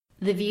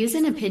The views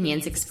and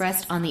opinions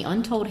expressed on the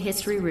Untold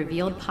History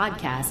Revealed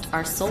podcast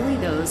are solely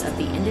those of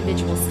the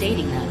individual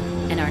stating them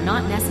and are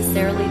not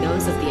necessarily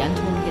those of the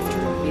Untold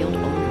History Revealed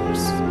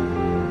owners.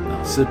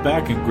 Now sit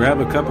back and grab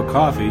a cup of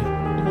coffee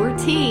or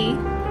tea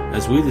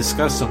as we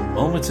discuss some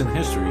moments in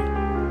history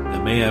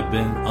that may have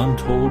been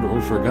untold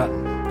or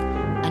forgotten.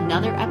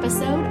 Another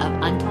episode of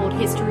Untold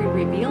History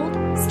Revealed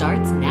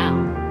starts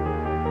now.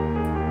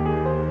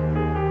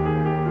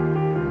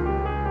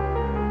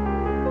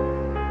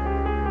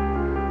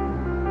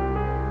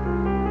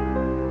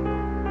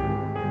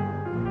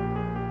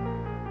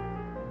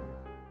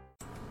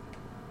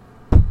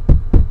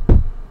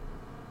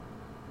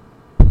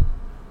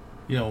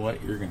 You know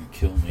what? You're going to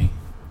kill me.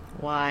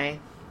 Why?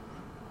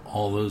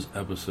 All those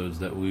episodes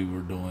that we were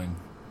doing,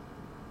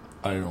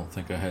 I don't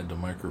think I had the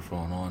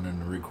microphone on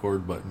and the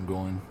record button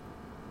going.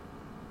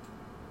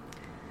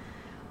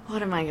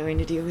 What am I going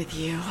to do with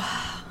you?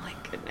 Oh, my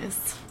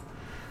goodness.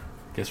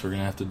 Guess we're going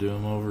to have to do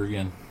them over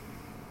again.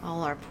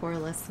 All our poor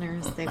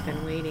listeners, they've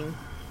been waiting.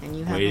 And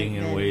you haven't waiting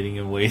and been, waiting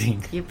and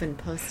waiting. You've been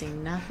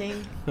posting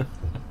nothing.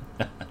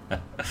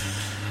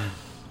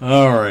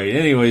 Alright,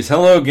 anyways,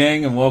 hello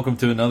gang, and welcome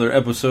to another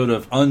episode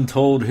of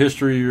Untold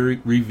History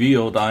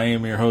Revealed. I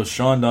am your host,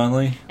 Sean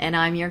Donnelly. And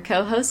I'm your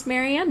co-host,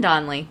 Marianne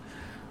Donnelly.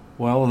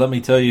 Well, let me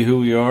tell you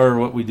who we are,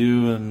 what we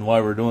do, and why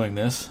we're doing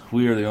this.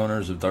 We are the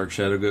owners of Dark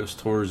Shadow Ghost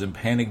Tours and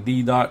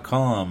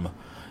PanicD.com.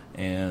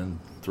 And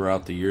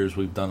throughout the years,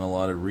 we've done a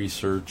lot of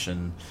research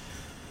and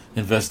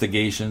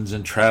investigations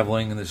and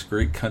traveling in this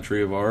great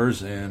country of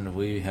ours, and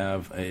we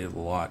have a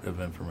lot of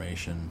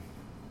information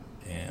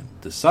and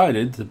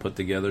decided to put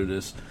together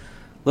this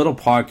little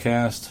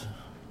podcast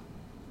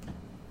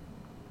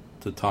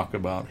to talk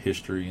about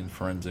history and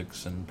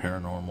forensics and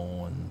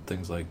paranormal and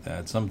things like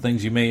that. Some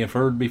things you may have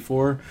heard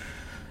before,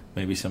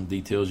 maybe some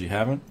details you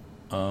haven't,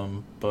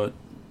 but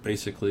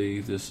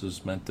basically this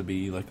is meant to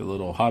be like a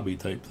little hobby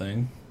type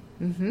thing.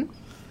 Mm-hmm.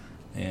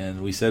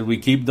 And we said we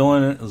keep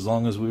doing it as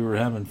long as we were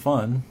having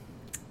fun.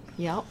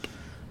 Yep.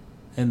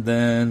 And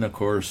then, of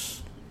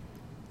course,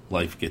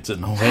 life gets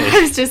in the way.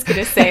 I was just going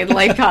to say,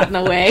 life got in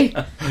the way.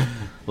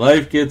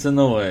 Life gets in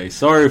the way.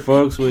 Sorry,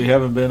 folks, we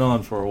haven't been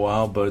on for a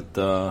while, but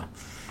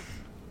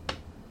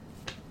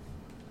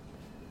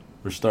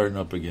we're starting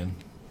up again.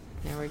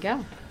 There we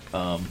go.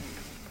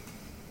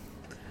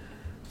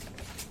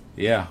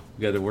 Yeah,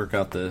 we got to work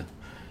out the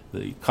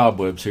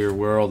cobwebs here,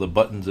 where all the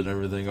buttons and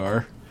everything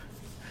are.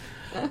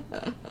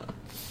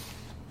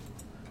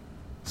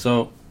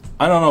 So,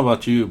 I don't know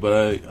about you,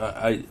 but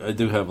I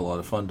do have a lot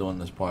of fun doing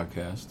this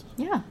podcast.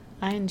 Yeah,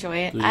 I enjoy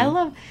it. I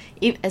love,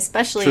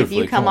 especially if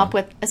you come up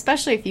with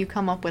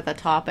a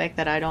topic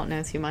that I don't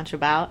know too much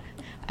about.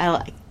 I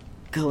like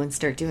go and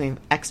start doing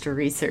extra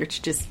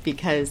research just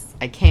because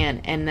I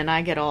can, and then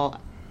I get all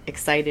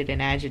excited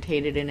and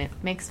agitated, and it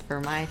makes for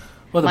my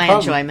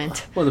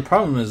enjoyment. Well, the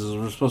problem is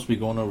we're supposed to be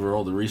going over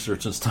all the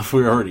research and stuff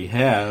we already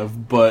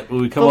have, but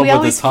when we come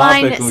up with a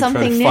topic and we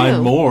try to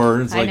find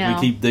more, it's like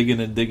we keep digging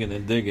and digging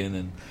and digging,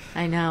 and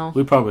I know.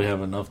 We probably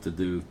have enough to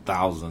do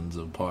thousands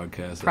of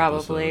podcasts.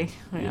 Probably,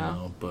 episodes, you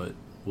know, but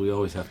we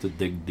always have to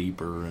dig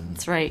deeper. And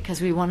that's right,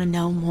 because we want to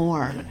know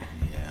more.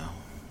 Yeah,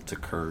 it's a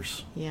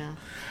curse. Yeah.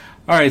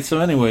 All right, so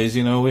anyways,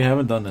 you know, we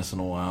haven't done this in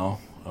a while.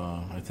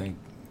 I think,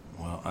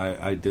 well,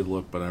 I did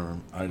look, but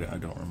I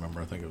don't remember.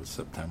 I think it was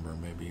September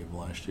maybe of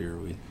last year.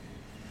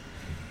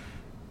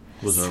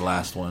 Was our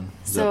last one.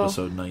 It was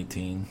episode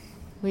 19.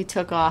 We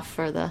took off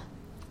for the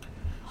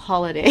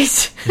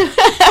holidays.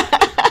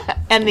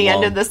 And the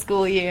end of the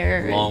school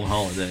year. Long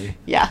holiday.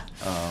 Yeah.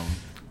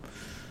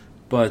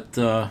 But,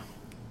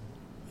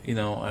 you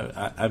know,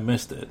 I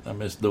missed it. I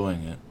missed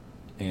doing it.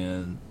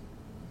 And,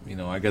 you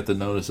know, I got the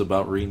notice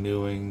about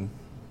renewing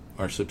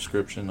our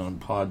subscription on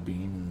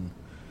Podbean.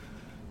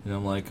 And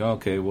I'm like,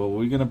 okay, well,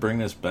 we're going to bring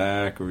this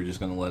back, or we're just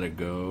going to let it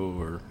go,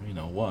 or, you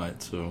know,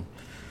 what? So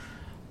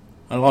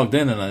I logged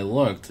in and I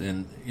looked,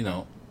 and, you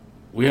know,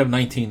 we have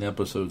 19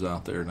 episodes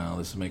out there now.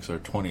 This makes our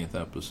 20th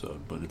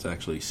episode, but it's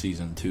actually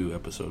Season 2,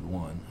 Episode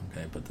 1.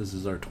 Okay, but this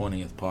is our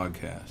 20th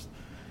podcast.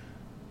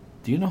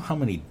 Do you know how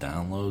many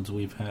downloads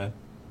we've had?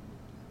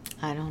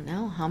 I don't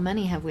know. How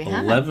many have we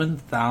had?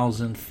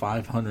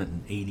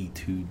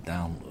 11,582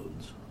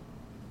 downloads.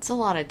 It's a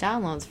lot of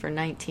downloads for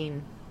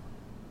 19.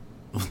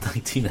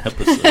 19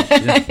 episodes.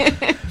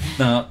 Yeah.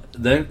 Now,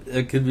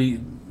 that could be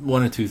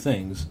one of two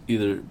things.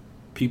 Either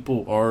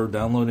people are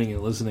downloading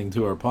and listening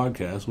to our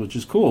podcast, which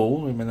is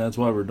cool. I mean, that's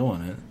why we're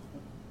doing it.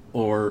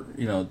 Or,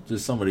 you know,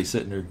 just somebody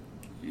sitting there,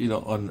 you know,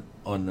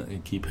 on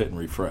and keep hitting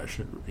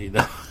refresh, you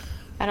know.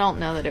 I don't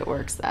know that it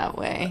works that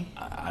way.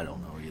 I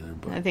don't know either.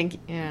 But I think,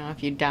 you know,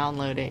 if you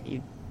download it,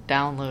 you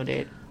download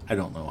it. I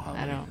don't know how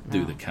to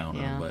do the counter,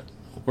 yeah. But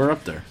we're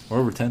up there. We're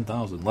over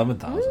 10,000,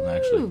 11,000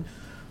 actually.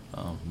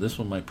 This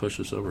one might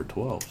push us over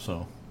 12,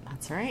 so.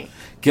 That's right.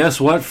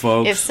 Guess what,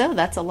 folks? If so,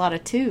 that's a lot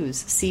of twos.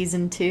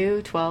 Season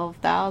 2,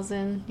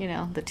 12,000, you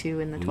know, the 2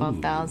 and the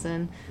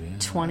 12,000. Yeah,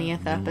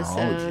 20th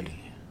episode.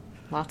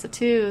 Lots of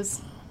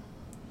twos.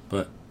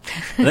 But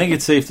I think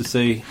it's safe to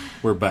say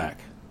we're back.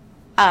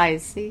 I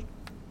see.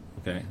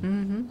 Okay?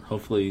 Mm-hmm.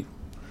 Hopefully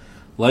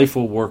life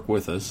will work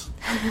with us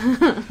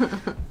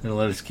and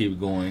let us keep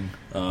going.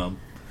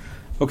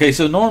 Okay,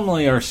 so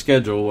normally our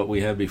schedule, what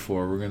we had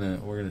before, we're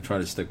gonna try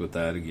to stick with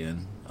that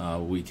again.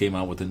 We came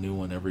out with a new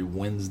one every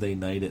Wednesday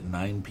night at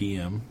 9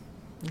 p.m.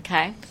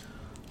 Okay.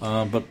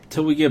 But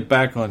till we get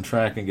back on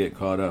track and get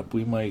caught up,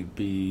 we might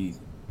be,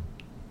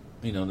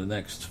 the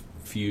next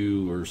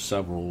few or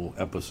several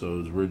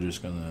episodes, we're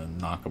just gonna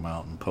knock them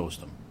out and post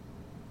them.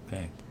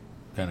 Okay,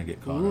 kind of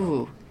get caught up.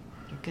 Ooh,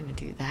 you're gonna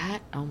do that?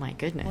 Oh my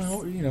goodness.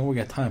 Well, we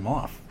got time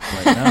off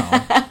right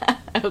now.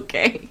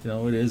 Okay.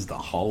 It is the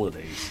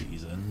holiday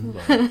season,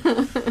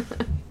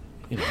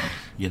 but,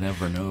 you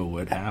never know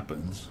what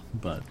happens.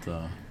 But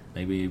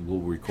maybe we'll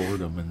record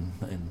them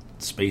and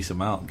space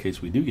them out in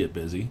case we do get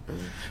busy.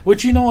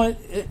 Which, you know what,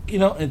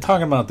 and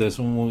talking about this,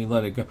 when we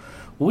let it go,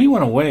 we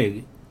went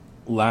away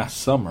last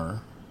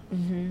summer,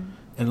 and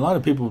a lot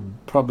of people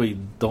probably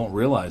don't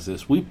realize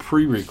this. We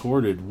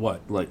pre-recorded,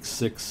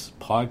 6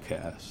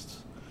 podcasts,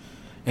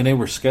 and they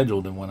were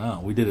scheduled and went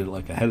out. We did it,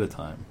 ahead of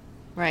time.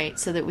 Right,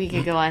 so that we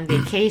could go on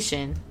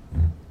vacation.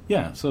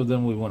 Yeah, so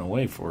then we went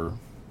away for a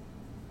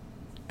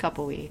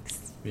couple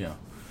weeks. Yeah.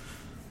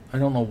 I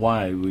don't know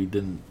why we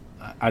didn't.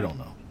 I don't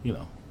know.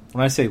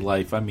 When I say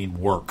life, I mean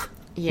work.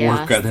 Yeah,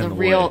 work got in the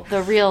way.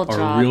 The real job.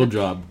 Our real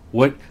job.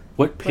 What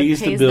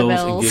pays the bills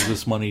and gives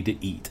us money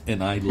to eat,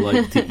 and I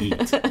like to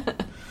eat.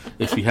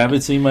 If you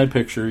haven't seen my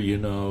picture,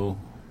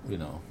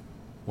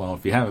 well,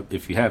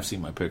 if you have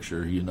seen my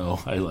picture,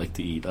 I like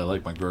to eat. I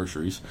like my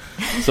groceries.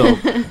 So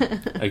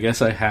I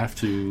guess I have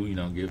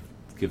to,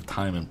 give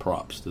time and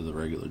props to the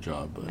regular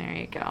job. But there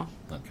you go.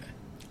 Okay.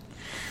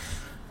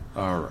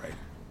 All right.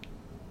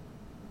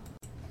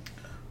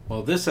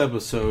 Well, this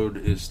episode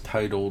is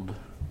titled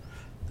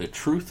 "The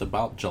Truth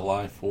About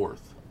July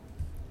 4th."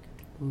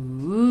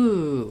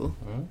 Ooh.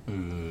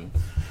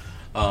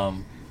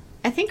 Mm-hmm.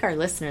 I think our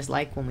listeners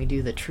like when we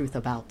do the truth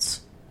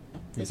abouts.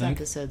 These think?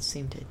 episodes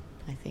seem to.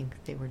 I think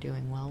they were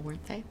doing well,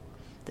 weren't they?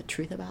 The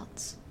truth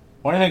abouts.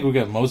 Well, I think we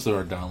got most of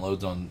our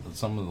downloads on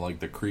some of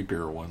the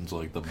creepier ones,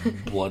 like the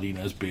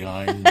bloodiness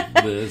behind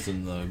this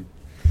and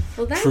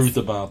the truth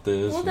about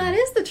this. Well, that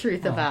is the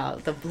truth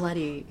about the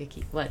bloody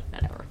icky.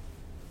 Whatever.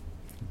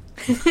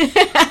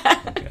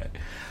 Okay.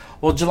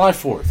 Well, July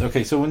 4th.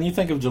 Okay, so when you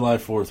think of July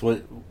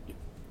 4th,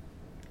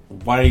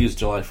 why is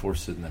July 4th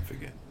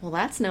significant? Well,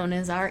 that's known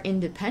as our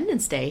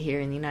Independence Day here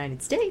in the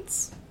United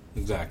States.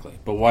 Exactly.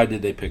 But why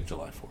did they pick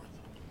July 4th?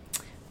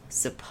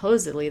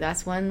 Supposedly,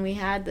 that's when we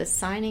had the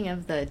signing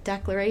of the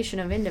Declaration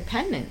of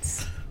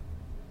Independence.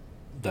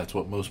 That's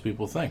what most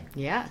people think.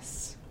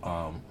 Yes.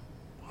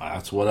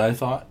 That's what I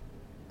thought.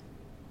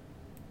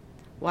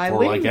 Why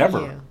wouldn't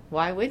you?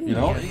 Why wouldn't you?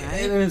 Right?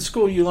 And in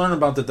school, you learn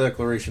about the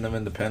Declaration of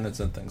Independence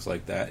and things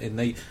like that.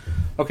 And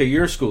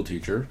you're a school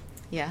teacher.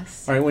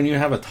 Yes. All right, when you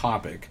have a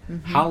topic,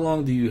 how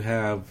long do you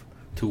have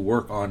to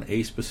work on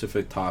a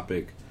specific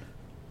topic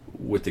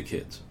with the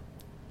kids?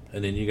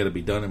 And then you got to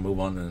be done and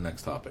move on to the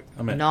next topic.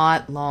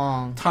 Not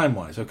long.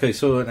 Time-wise. Okay,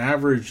 so an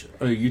average,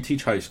 you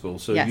teach high school,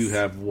 so yes. you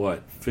have,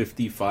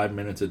 55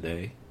 minutes a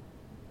day?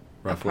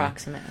 Roughly?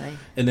 Approximately.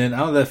 And then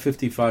out of that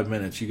 55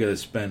 minutes, you got to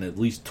spend at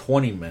least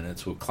 20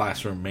 minutes with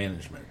classroom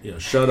management.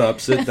 Shut up,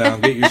 sit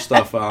down, get your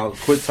stuff out,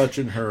 quit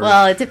touching her.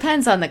 Well, it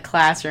depends on the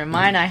classroom.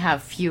 Mine, I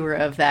have fewer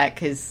of that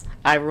because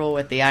I rule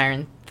with the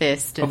iron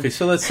fist. Okay,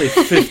 so let's say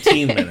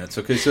 15 minutes.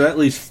 Okay, so at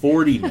least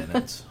 40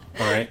 minutes.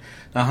 All right.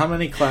 Now, how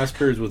many class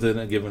periods within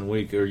a given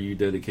week are you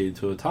dedicated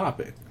to a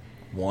topic?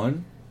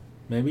 1,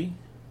 maybe,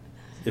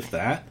 if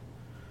that.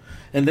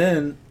 And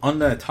then on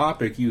that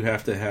topic, you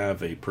have to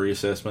have a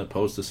pre-assessment,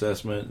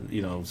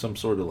 post-assessment, some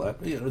sort of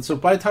lab. So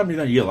by the time you're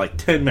done, you get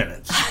 10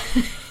 minutes.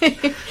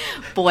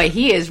 Boy,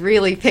 he is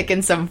really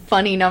picking some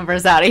funny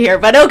numbers out of here.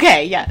 But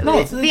okay, yeah.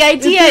 No, the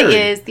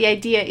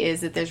idea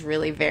is that there's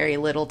really very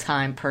little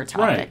time per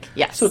topic. Right.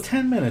 Yes. So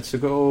 10 minutes to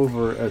go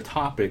over a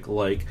topic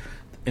like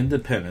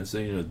independence,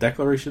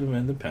 Declaration of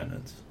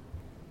Independence,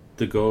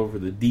 to go over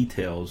the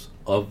details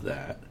of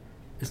that,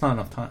 it's not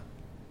enough time.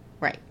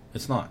 Right.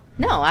 It's not.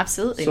 No,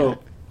 absolutely not.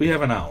 So we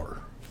have an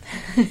hour.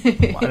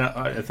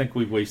 I think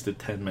we've wasted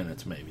 10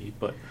 minutes maybe,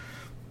 but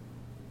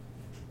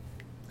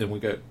then we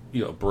got,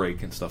 a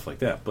break and stuff like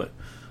that. But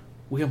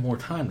we have more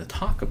time to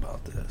talk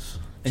about this.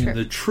 And True.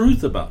 The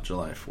truth about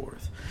July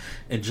 4th.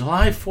 And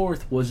July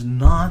 4th was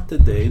not the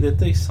day that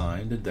they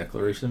signed the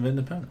Declaration of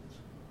Independence.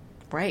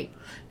 Right.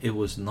 It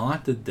was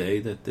not the day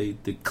that they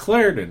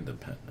declared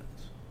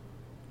independence.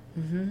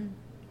 Mm-hmm.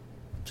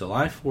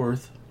 July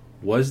 4th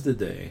was the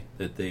day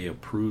that they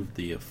approved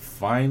the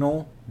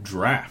final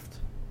draft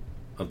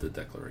of the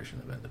Declaration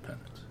of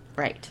Independence.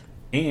 Right.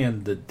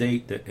 And the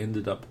date that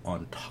ended up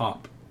on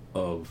top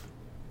of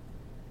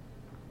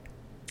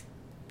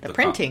the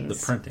printings.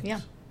 The printings.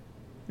 Yeah.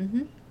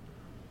 Mm-hmm.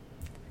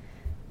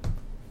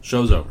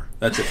 Show's over.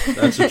 That's it.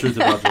 That's the truth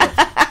about July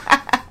 4th.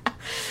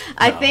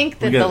 I think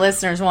that the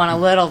listeners want a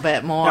little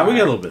bit more. Yeah, we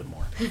got a little bit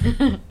more.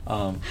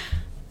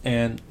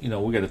 And, we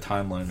got a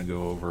timeline to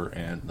go over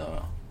and,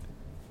 a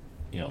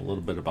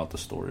little bit about the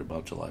story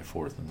about July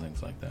 4th and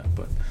things like that.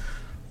 But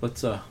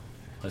let's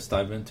let's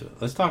dive into it.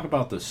 Let's talk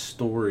about the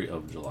story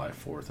of July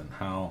 4th and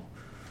how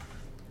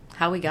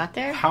we got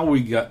there? How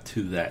we got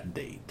to that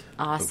date.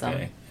 Awesome.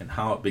 Okay? And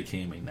how it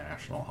became a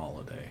national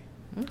holiday.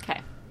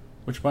 Okay.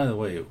 Which, by the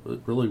way, it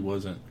really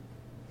wasn't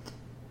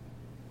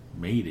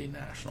made a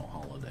national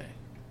holiday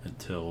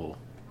until,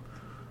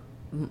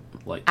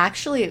 like...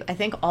 Actually, I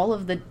think all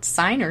of the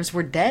signers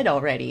were dead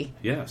already.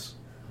 Yes.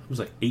 It was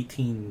like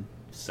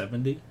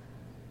 1870.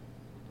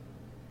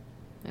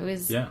 It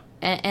was... Yeah.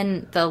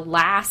 And the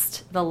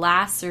last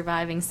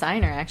surviving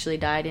signer actually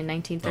died in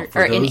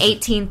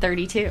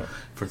 1832.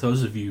 For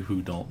those of you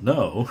who don't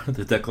know,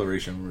 the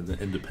Declaration of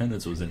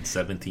Independence was in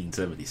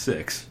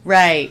 1776.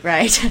 Right.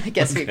 I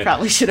guess we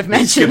probably should have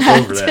mentioned that.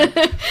 Over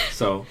that.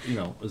 So,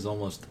 it was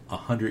almost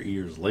 100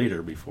 years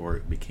later before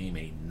it became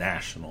a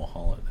national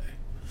holiday.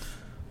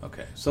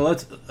 Okay, so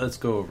let's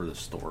go over the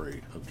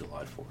story of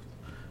July 4th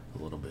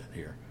a little bit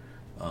here.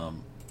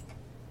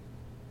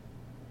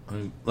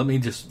 Let me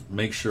just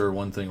make sure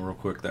one thing real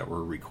quick that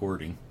we're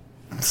recording.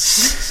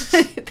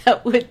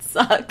 That would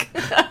suck.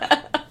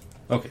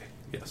 Okay,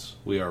 yes,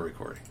 we are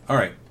recording. All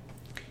right.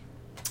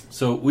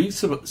 So we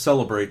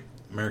celebrate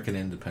American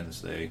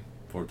Independence Day,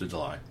 4th of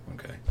July.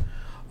 Okay.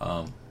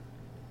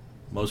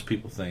 Most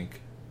people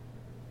think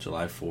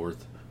July 4th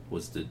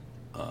was the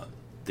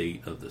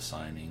date of the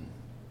signing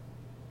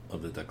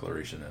of the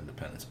Declaration of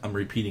Independence. I'm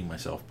repeating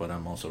myself, but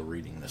I'm also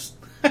reading this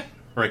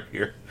right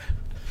here.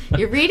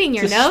 You're reading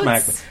your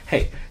notes?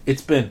 Hey,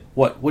 it's been,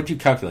 what'd you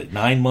calculate,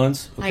 9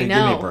 months? Okay, I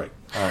know. Give me a break.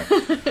 All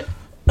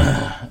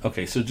right.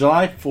 Okay, so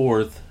July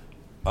 4th,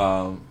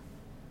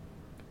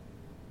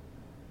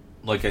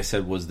 like I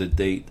said, was the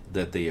date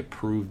that they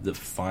approved the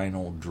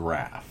final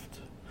draft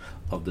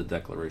of the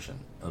Declaration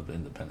of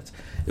Independence.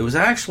 It was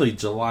actually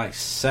July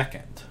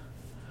 2nd.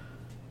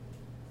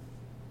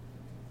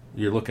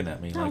 You're looking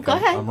at me like go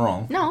ahead. I'm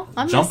wrong. No,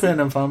 I'm Jump in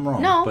if I'm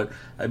wrong. No. But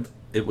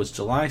it was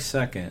July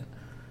 2nd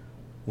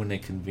when they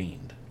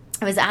convened.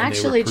 It was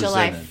actually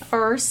July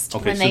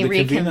 1st when they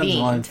reconvened.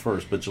 Convened on July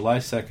 1st, but July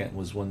 2nd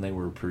was when they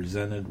were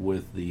presented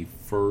with the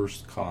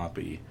first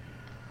copy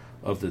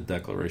of the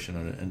Declaration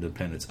of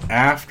Independence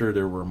after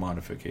there were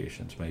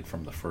modifications made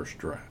from the first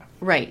draft.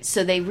 Right.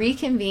 So they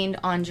reconvened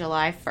on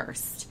July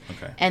 1st.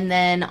 Okay. And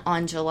then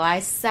on July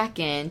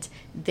 2nd,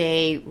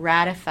 they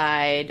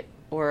ratified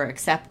or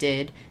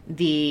accepted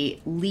the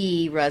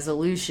Lee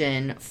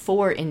Resolution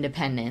for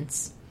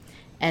independence.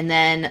 And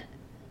then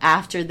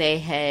after they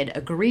had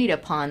agreed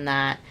upon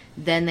that,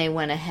 then they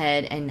went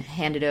ahead and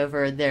handed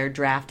over their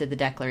draft of the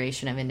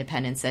Declaration of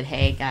Independence, said,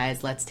 hey,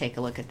 guys, let's take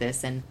a look at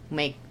this. And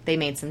they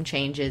made some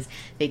changes.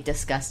 They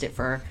discussed it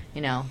for, the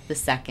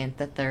 2nd,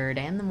 the 3rd,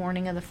 and the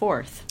morning of the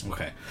 4th.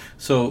 Okay.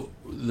 So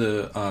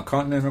the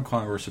Continental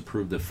Congress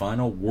approved the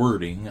final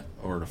wording,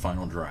 or the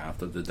final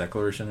draft, of the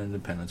Declaration of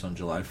Independence on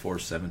July 4,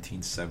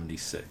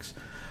 1776.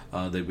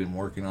 They've been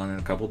working on it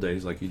a couple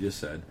days, like you just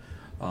said.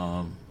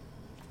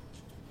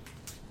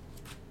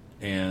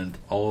 And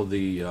all of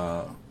the...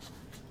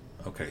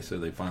 okay, so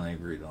they finally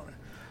agreed on it.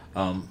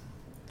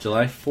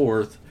 July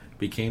 4th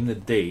became the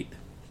date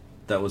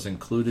that was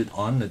included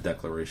on the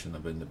Declaration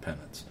of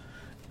Independence.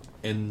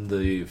 In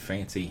the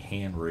fancy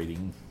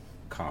handwriting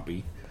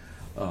copy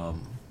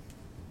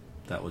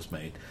that was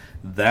made.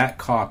 That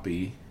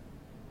copy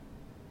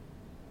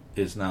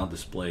is now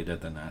displayed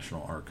at the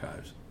National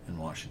Archives in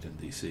Washington,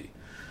 D.C.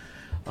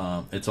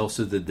 It's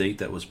also the date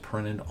that was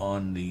printed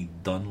on the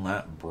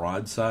Dunlap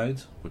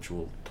broadsides, which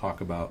we'll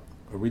talk about.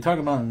 Are we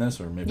talking about in this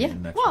or maybe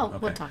in the next one? Okay.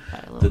 We'll talk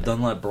about it a little bit. The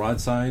Dunlap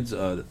broadsides,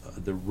 the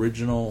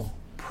original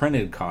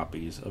printed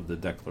copies of the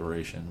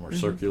Declaration were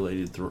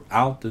circulated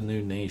throughout the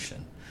new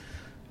nation.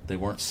 They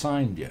weren't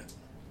signed yet.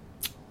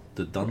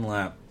 The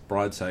Dunlap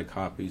broadside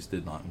copies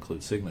did not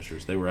include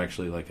signatures. They were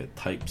actually like a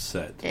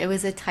typeset. It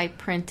was a type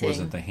printing. It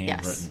wasn't the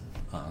handwritten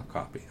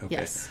copy. Okay.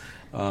 Yes,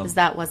 because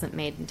that wasn't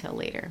made until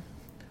later.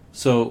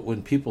 So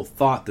when people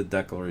thought the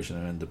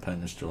Declaration of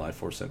Independence, July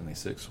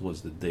 476,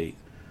 was the date,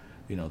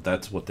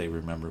 that's what they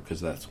remember because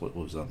that's what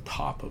was on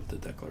top of the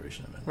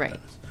Declaration of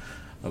Independence.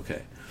 Right.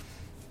 Okay.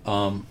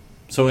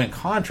 So in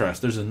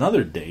contrast, there's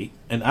another date,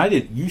 and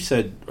you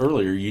said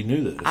earlier you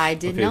knew this. I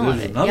did know it.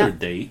 There's another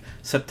date,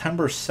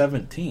 September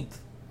 17th,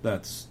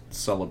 that's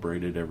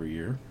celebrated every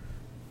year.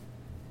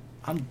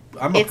 I'm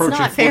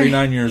approaching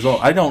 49 years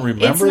old. I don't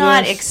remember this. It's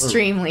not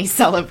extremely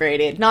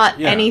celebrated. Not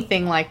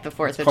anything like the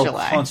 4th of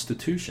July. It's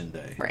Constitution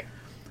Day. Right.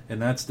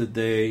 And that's the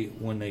day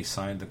when they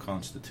signed the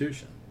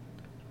Constitution.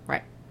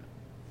 Right.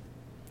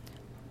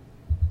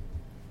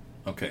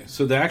 Okay,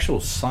 so the actual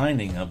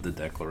signing of the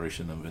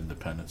Declaration of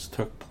Independence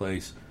took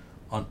place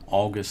on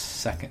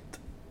August 2nd.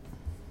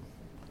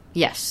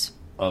 Yes.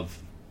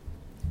 Of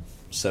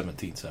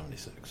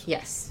 1776.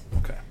 Yes.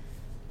 Okay.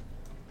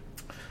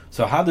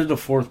 So how did the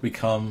 4th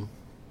become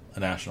a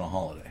national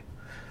holiday?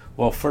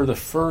 Well, for the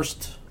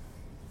first,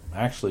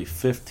 actually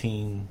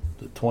 15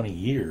 to 20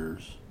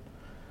 years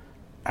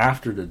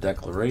after the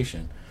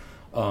Declaration,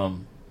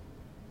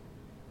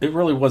 it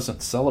really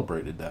wasn't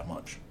celebrated that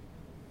much.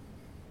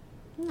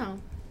 No.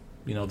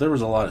 There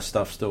was a lot of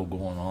stuff still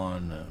going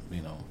on,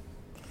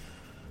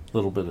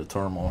 little bit of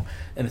turmoil.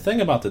 And the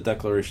thing about the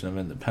Declaration of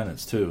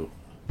Independence, too,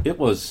 it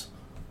was,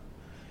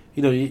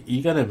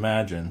 you got to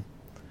imagine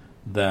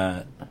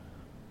that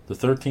the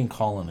 13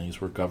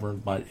 colonies were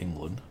governed by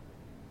England.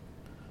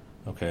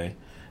 Okay?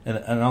 And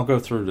I'll go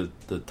through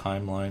the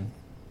timeline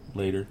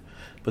later.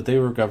 But they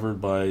were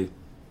governed by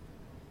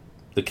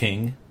the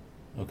king.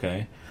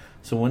 Okay?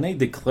 So when they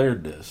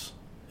declared this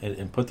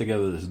and put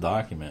together this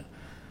document,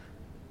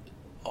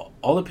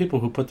 all the people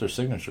who put their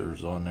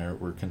signatures on there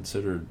were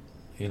considered,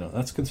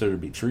 that's considered to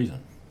be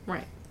treason.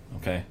 Right.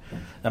 Okay?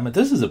 I mean,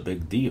 this is a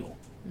big deal.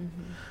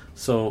 Mm-hmm.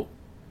 So,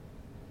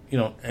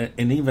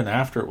 and even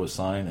after it was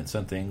signed and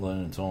sent to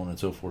England and so on and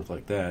so forth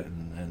like that,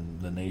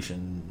 and the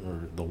nation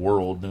or the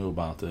world knew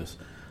about this,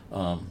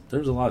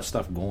 there's a lot of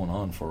stuff going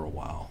on for a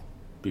while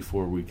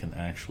before we can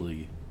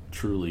actually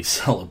truly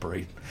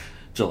celebrate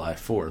July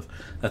 4th.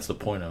 That's the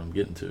point I'm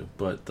getting to.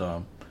 But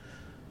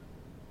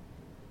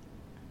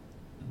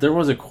there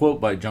was a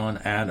quote by John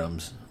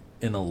Adams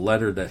in a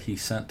letter that he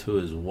sent to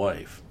his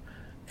wife,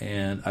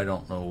 and I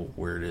don't know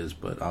where it is,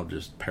 but I'll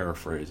just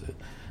paraphrase it.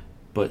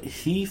 But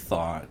he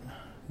thought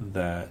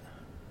that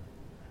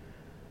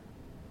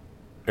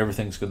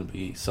everything's going to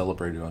be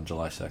celebrated on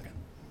July 2nd.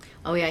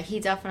 Oh, yeah, he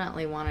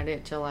definitely wanted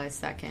it July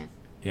 2nd.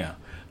 Yeah.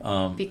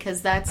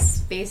 Because that's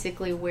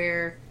basically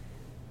where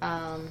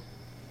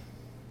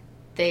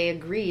they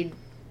agreed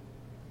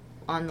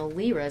on the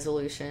Lee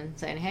resolution,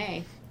 saying,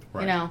 hey,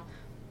 right.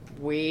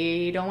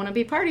 We don't want to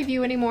be part of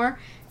you anymore.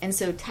 And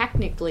so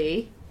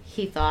technically,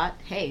 he thought,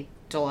 hey,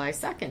 July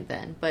 2nd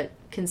then. But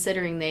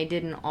considering they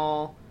didn't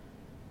all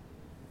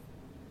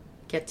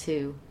get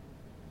to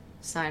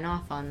sign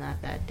off on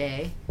that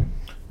day.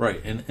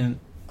 Right. And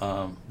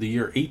the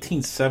year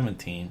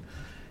 1817,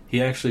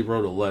 he actually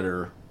wrote a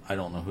letter. I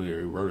don't know who he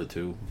wrote it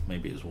to.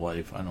 Maybe his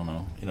wife. I don't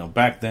know.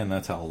 Back then,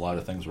 that's how a lot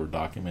of things were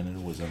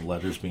documented, was in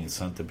letters being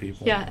sent to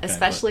people. Yeah, okay,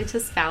 especially to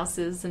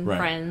spouses and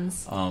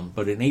friends.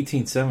 But in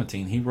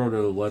 1817, he wrote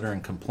a letter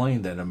and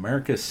complained that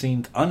America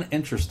seemed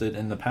uninterested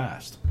in the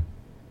past,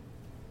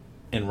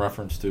 in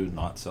reference to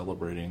not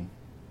celebrating,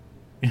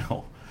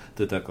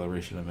 the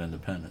Declaration of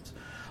Independence.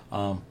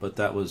 But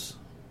that was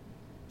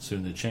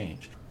soon to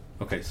change.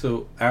 Okay,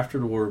 so after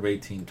the War of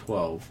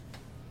 1812,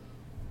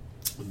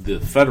 the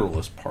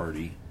Federalist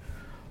Party,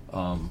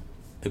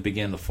 it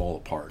began to fall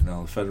apart.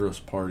 Now, the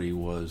Federalist Party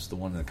was the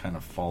one that kind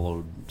of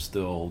followed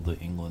still the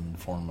England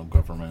form of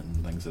government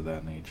and things of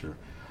that nature.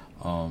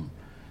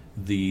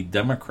 The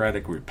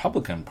Democratic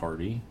Republican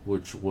Party,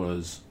 which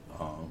was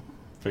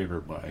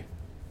favored by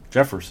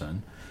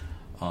Jefferson,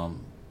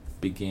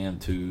 began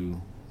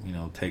to,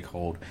 take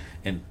hold.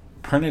 And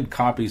printed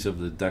copies of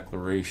the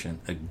Declaration,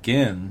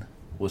 again,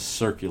 was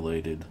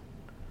circulated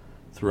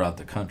throughout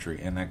the country,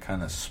 and that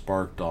kind of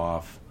sparked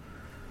off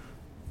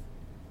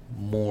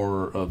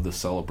more of the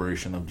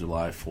celebration of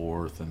July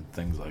 4th and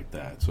things like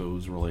that. So it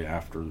was really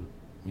after,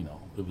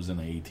 it was in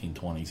the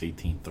 1820s,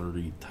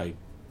 1830 type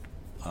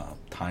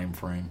time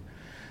frame.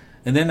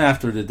 And then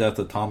after the death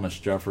of Thomas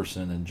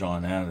Jefferson and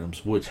John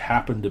Adams, which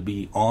happened to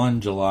be on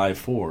July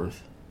 4th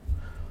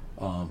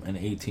in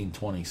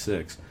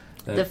 1826.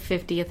 The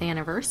 50th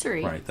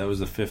anniversary. Right, that was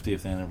the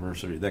 50th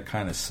anniversary. That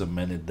kind of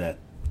cemented that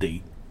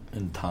date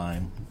in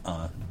time,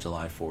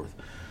 July 4th.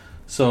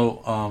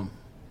 So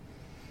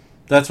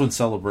that's when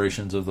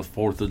celebrations of the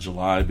 4th of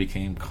July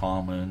became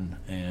common,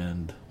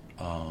 and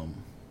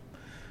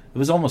it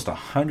was almost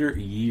 100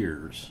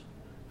 years.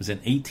 It was in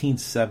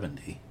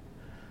 1870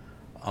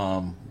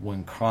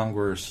 when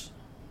Congress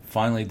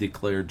finally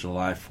declared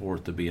July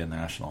 4th to be a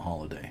national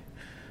holiday.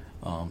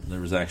 There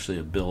was actually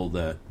a bill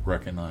that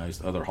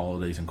recognized other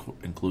holidays,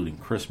 including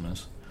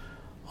Christmas.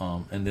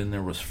 And then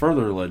there was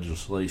further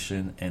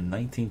legislation in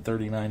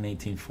 1939,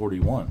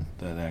 1941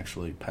 that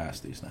actually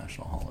passed these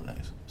national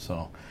holidays.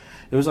 So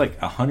it was like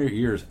 100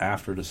 years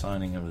after the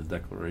signing of the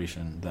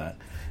Declaration that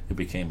it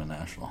became a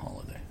national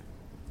holiday,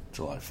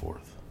 July 4th.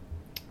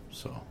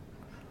 So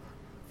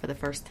for the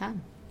first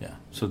time. Yeah.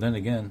 So then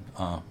again,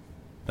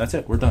 that's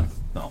it. We're done.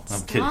 No,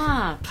 I'm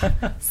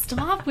kidding.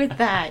 Stop with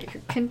that.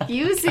 You're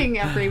confusing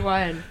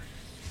everyone.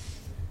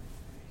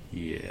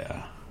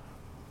 Yeah.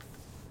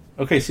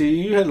 Okay, so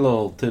you had a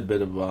little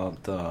tidbit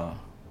about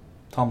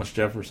Thomas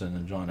Jefferson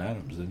and John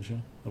Adams, didn't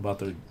you? About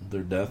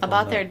their death.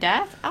 About their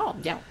death? Oh,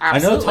 yeah,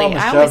 absolutely. I know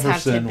Thomas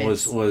Jefferson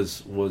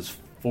was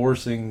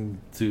forcing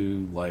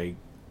to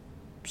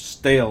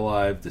stay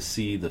alive to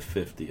see the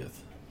 50th.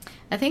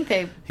 I think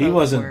he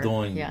wasn't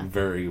doing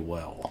very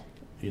well,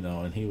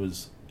 and he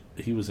was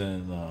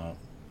in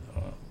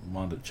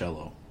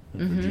Monticello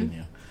in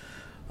Virginia,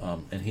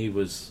 and he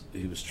was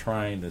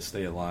trying to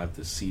stay alive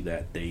to see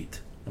that date.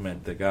 I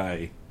mean, the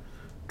guy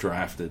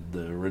drafted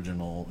the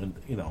original, and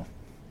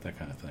that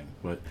kind of thing.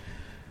 But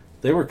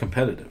they were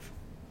competitive.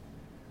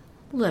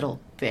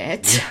 Little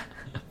bit. Yeah,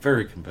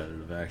 very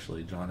competitive,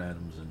 actually. John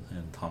Adams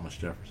and Thomas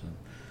Jefferson.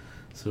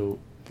 So,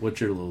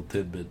 what's your little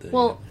tidbit there?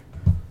 Well,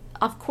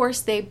 of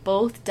course, they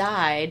both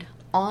died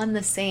on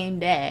the same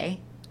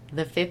day,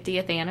 the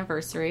 50th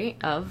anniversary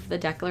of the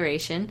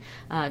Declaration,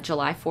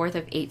 July 4th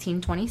of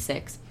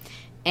 1826.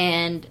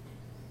 And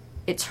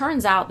it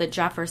turns out that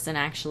Jefferson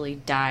actually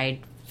died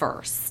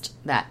first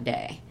that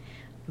day.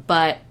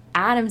 But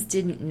Adams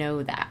didn't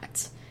know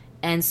that.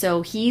 And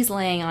so he's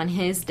laying on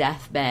his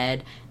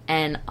deathbed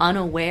and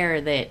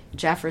unaware that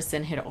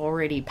Jefferson had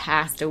already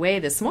passed away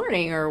this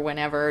morning or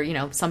whenever,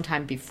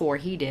 sometime before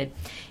he did.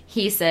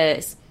 He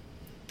says,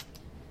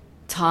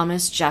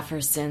 Thomas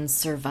Jefferson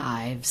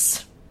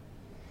survives.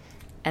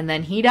 And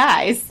then he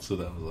dies. So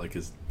that was like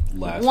his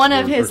last one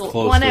of his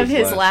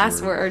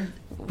last word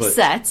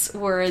sets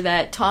were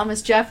that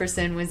Thomas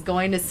Jefferson was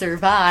going to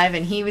survive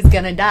and he was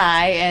going to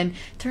die, and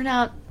turned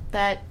out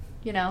that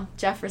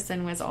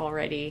Jefferson was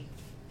already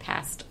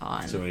passed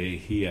on. So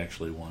he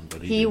actually won,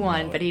 but he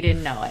won, but he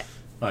didn't know it.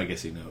 Well, I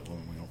guess he knew it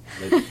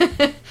when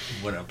they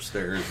went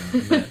upstairs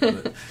and met.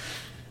 But,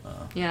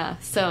 yeah,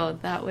 so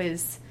that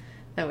was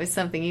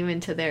something. Even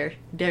to their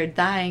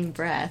dying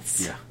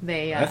breaths.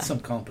 Yeah, that's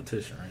some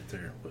competition right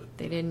there. But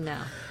they didn't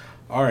know.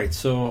 All right,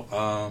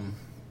 so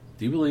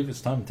do you believe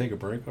it's time to take a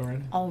break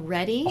already?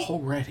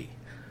 Already?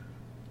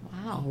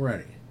 Wow.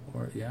 Already.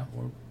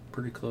 We're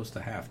pretty close to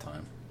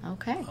halftime.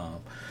 Okay.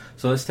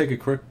 So let's take a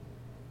quick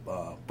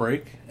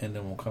break, and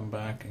then we'll come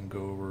back and go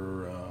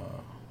over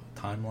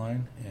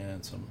timeline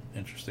and some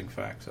interesting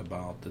facts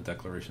about the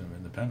Declaration of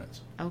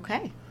Independence.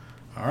 Okay.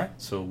 All right,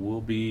 so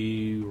we'll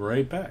be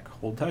right back.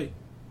 Hold tight.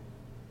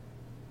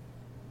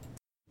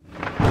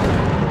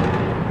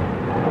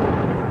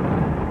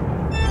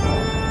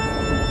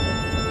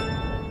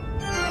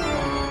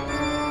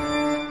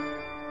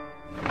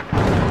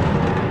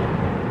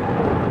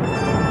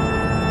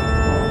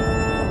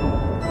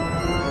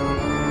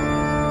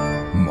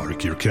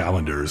 Your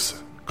calendars,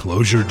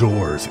 close your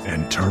doors,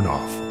 and turn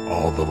off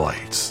all the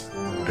lights,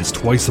 as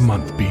twice a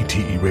month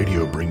BTE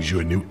Radio brings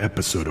you a new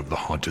episode of The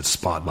Haunted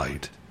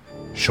Spotlight.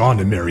 Sean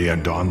and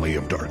Marianne Donnelly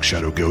of Dark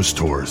Shadow Ghost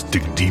Tours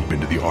dig deep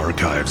into the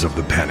archives of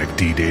the Panic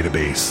D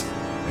database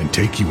and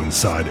take you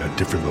inside a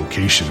different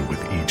location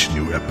with each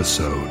new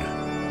episode.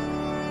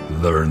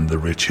 Learn the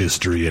rich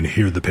history and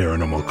hear the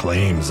paranormal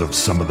claims of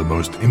some of the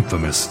most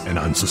infamous and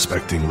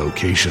unsuspecting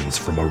locations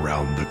from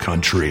around the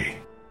country.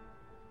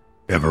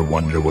 Ever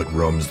wonder what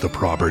roams the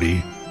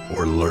property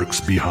or lurks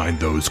behind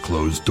those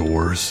closed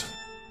doors?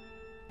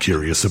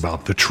 Curious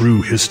about the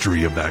true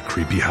history of that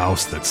creepy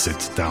house that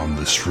sits down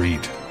the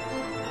street?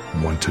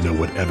 Want to know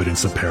what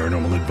evidence a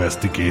paranormal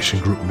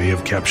investigation group may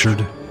have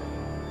captured?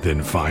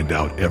 Then find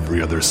out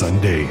every other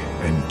Sunday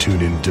and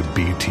tune in to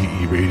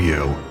BTE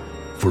Radio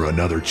for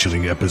another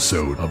chilling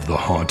episode of The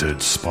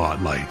Haunted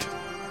Spotlight,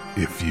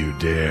 if you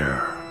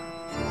dare.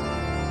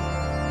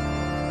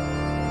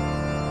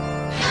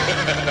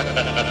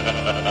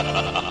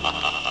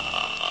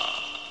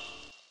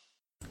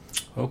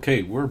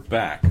 Okay, we're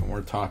back, and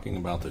we're talking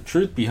about the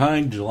truth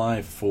behind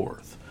July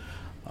 4th.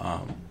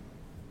 The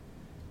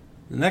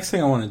next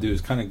thing I want to do is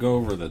kind of go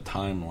over the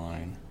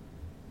timeline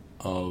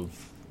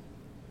of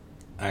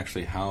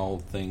actually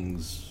how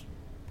things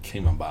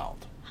came about.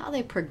 How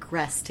they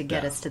progressed to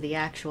get us to the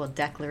actual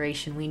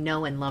declaration we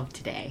know and love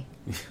today.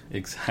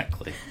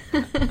 Exactly.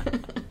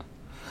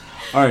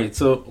 All right,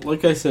 so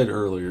like I said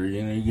earlier,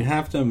 you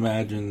have to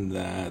imagine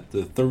that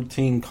the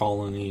 13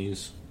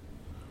 colonies,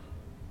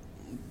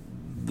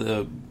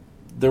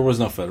 there was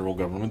no federal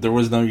government, there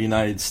was no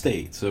United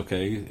States,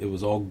 okay? It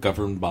was all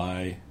governed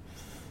by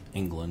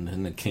England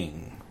and the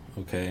king,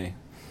 okay?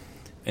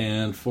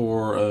 And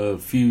for a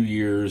few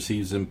years,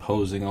 he's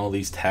imposing all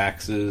these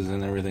taxes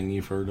and everything.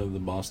 You've heard of the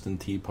Boston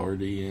Tea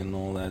Party and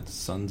all that,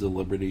 Sons of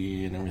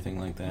Liberty and everything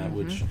like that,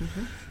 which...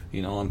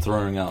 I'm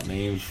throwing out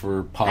names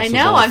for possible future podcasts.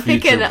 I know, I'm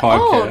thinking,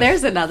 oh,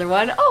 there's another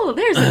one. Oh,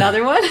 there's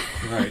another one.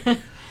 Right.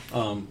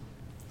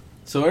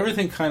 So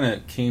everything kind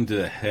of came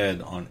to a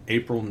head on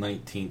April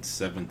 19th,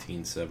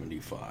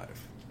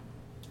 1775.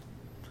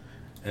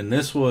 And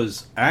this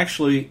was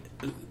actually,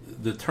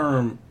 the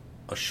term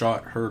 "a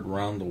shot heard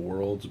round the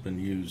world" has been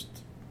used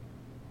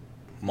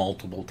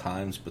multiple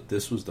times, but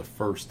this was the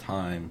first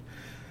time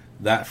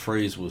that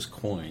phrase was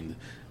coined,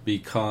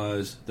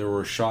 because there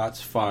were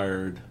shots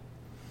fired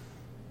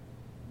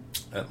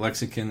at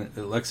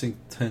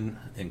Lexington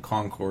and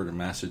Concord in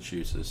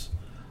Massachusetts,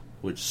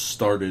 which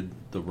started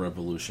the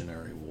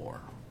Revolutionary War.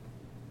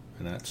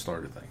 And that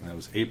started thing. That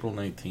was April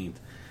 19th,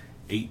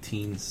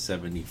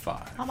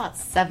 1875. How about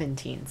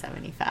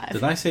 1775?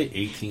 Did I say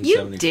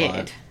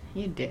 1875?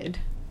 You did.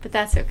 But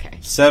that's okay.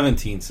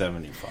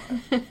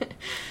 1775.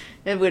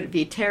 It would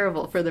be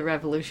terrible for the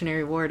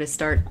Revolutionary War to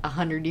start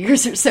 100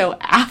 years or so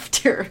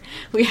after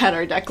we had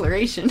our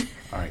declaration.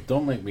 All right,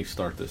 don't make me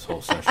start this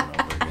whole session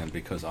over again,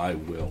 because I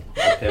will,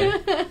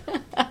 okay?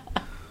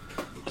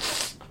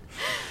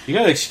 You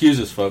got to excuse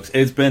us, folks.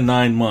 It's been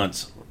 9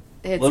 months.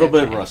 It's a little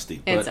bit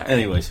rusty. But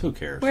anyways, who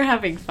cares? We're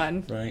having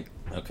fun. Right?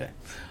 Okay.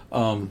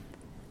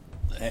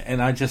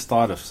 And I just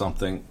thought of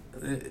something.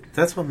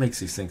 That's what makes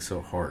these things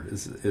so hard.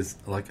 Is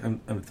like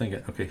I'm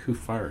thinking, okay, who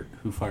fired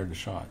the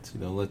shots?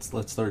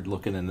 Let's start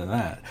looking into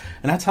that.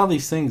 And that's how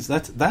these things.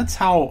 That's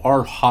how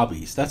our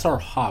hobbies. That's our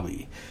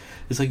hobby.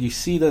 It's like you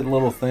see that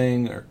little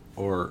thing,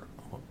 or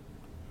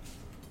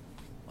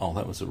oh,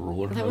 that was a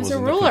ruler. That was a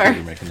ruler.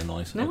 You're making the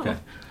noise. No. Okay.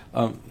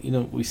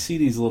 we see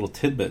these little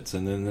tidbits,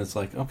 and then it's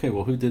like, okay,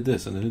 well, who did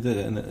this, and who did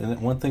it,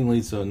 and one thing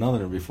leads to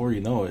another, and before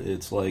you know it,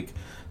 it's like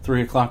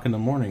 3 o'clock in the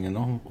morning, and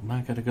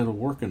I got to go to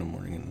work in the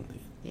morning. And,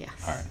 yes.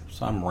 All right,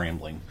 so I'm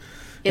rambling.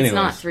 It's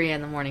not 3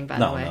 in the morning, by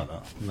the way.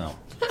 No,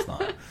 it's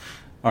not.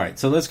 All right,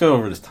 so let's go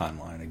over this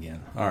timeline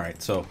again. All right,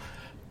 so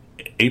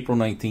April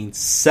 19th,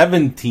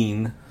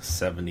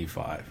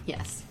 1775.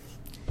 Yes.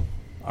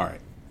 All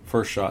right,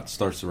 first shot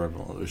starts the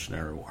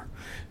Revolutionary War.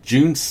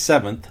 June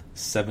 7th,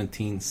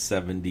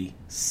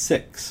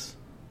 1776.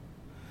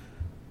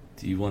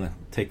 Do you want to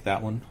take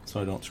that one so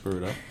I don't screw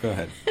it up? Go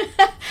ahead.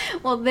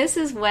 Well, this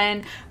is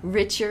when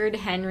Richard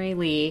Henry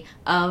Lee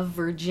of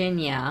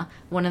Virginia,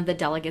 one of the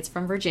delegates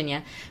from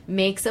Virginia,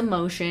 makes a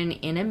motion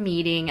in a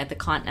meeting at the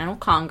Continental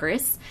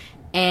Congress,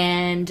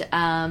 and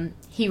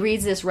he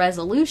reads this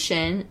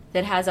resolution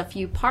that has a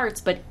few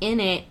parts, but in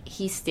it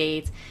he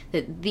states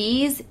that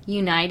these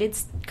United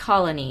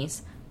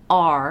Colonies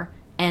are,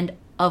 and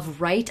of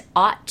right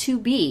ought to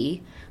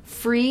be,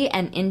 free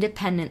and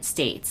independent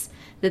states,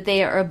 that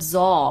they are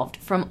absolved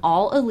from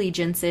all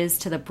allegiances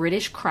to the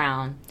British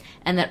Crown,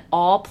 and that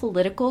all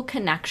political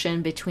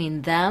connection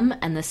between them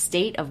and the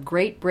state of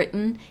Great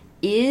Britain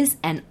is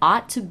and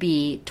ought to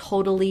be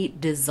totally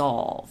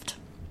dissolved.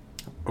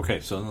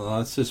 Okay, so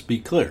let's just be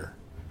clear.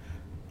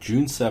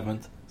 June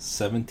 7th,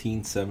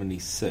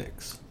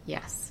 1776.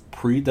 Yes.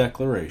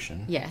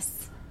 Pre-declaration.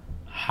 Yes.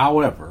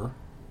 However,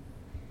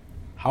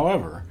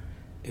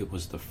 it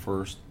was the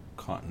first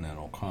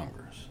Continental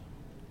Congress.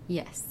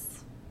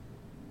 Yes.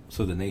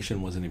 So the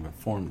nation wasn't even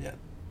formed yet,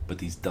 but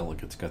these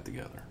delegates got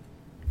together.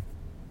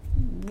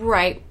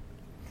 Right.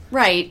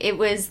 It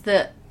was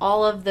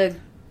all of the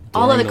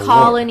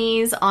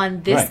colonies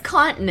on this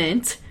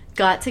continent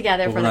got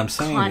together for the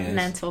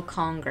Continental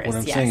Congress. What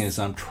I'm saying is,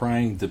 I'm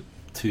trying to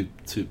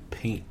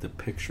paint the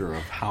picture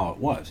of how it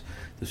was.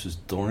 This was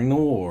during the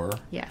war.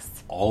 Yes.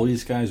 All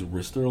these guys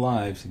risk their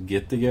lives,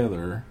 get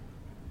together,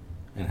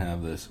 and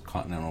have this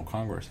Continental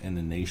Congress, and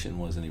the nation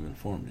wasn't even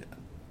formed yet.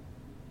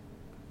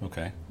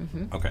 Okay.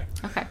 Mm-hmm. Okay.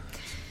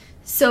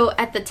 So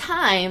at the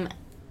time,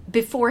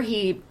 before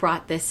he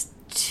brought this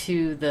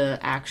to the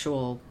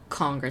actual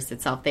Congress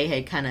itself, they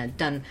had kind of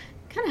done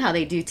how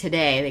they do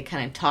today. They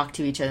kind of talk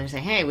to each other and say,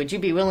 "Hey, would you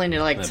be willing to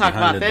talk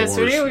about this?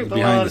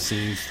 Behind the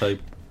scenes type."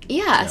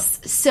 Yes.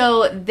 Yeah.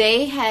 So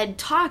they had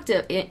talked,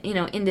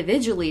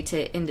 individually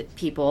to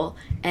people,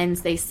 and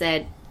they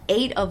said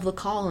 8 of the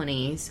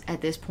colonies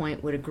at this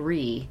point would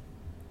agree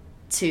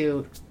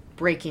to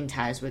breaking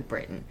ties with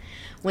Britain.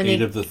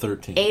 8 of the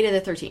 13. 8 of the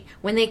 13.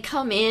 When they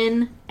come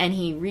in and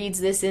he reads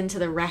this into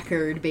the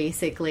record,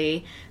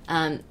 basically,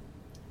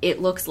 it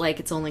looks like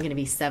it's only going to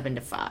be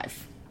 7-5.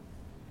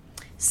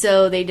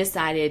 So they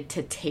decided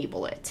to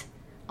table it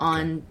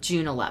on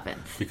June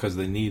 11th. Because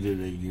they needed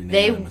a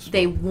unanimous vote.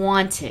 They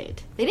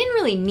wanted. They didn't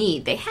really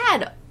need. They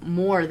had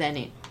more than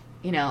it,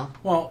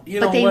 Well,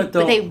 but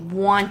they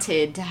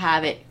wanted to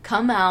have it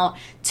come out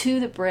to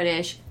the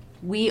British.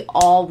 We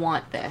all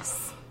want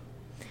this.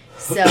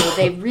 So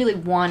they really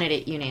wanted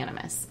it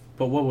unanimous.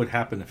 But what would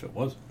happen if it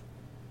wasn't?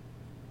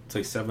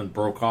 Say 7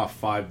 broke off,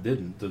 5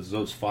 didn't. Does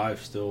those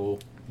 5 still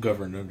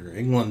govern under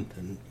England?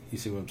 And you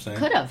see what I'm saying?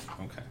 Could have.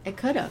 Okay. It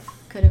could have.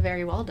 Could have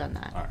very well done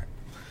that. All right.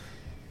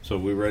 So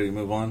we ready to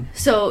move on?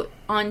 So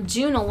on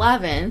June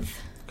 11th...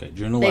 Okay,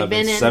 June 11th,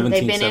 1776.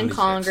 They've been in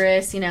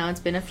Congress, it's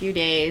been a few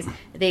days.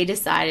 They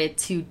decided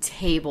to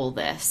table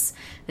this.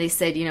 They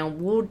said,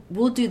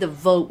 we'll do the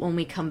vote when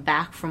we come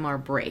back from our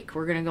break.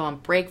 We're going to go on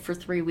break for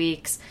 3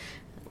 weeks.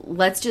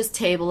 Let's just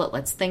table it.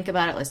 Let's think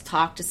about it. Let's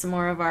talk to some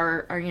more of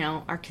our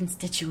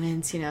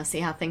constituents, see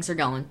how things are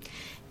going.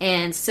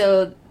 And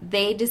so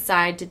they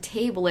decide to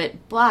table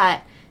it,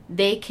 but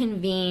they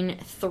convene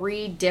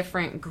 3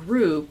 different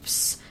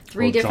groups,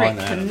 3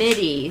 different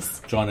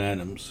committees. John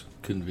Adams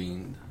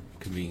convenes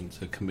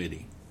a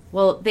committee.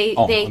 Well, they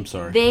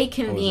they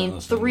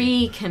convened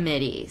 3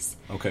 committees.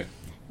 Okay.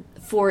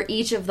 For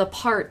each of the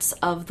parts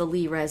of the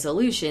Lee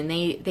resolution,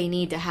 they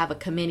need to have a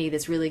committee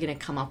that's really going to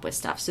come up with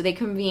stuff. So they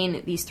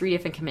convene these 3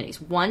 different committees.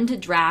 One to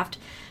draft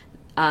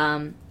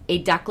a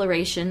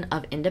Declaration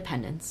of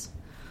Independence.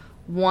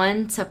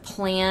 One to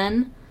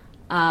plan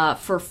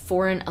for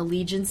foreign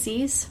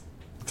allegiances.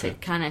 To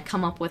kind of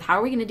come up with how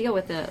are we going to deal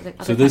with the other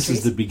So this countries.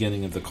 Is the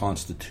beginning of the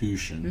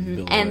Constitution, mm-hmm.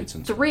 Bill of and Rights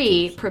and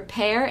 3,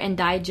 prepare and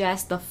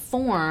digest the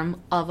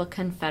form of a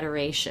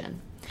confederation.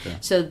 Okay.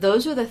 So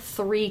those are the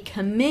 3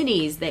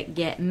 committees that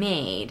get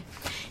made,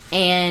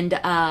 and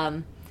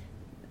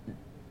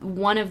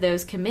one of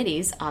those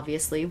committees,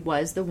 obviously,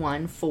 was the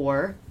one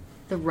for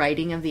the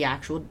writing of the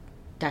actual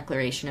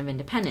Declaration of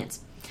Independence.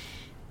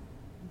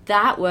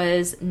 That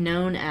was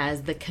known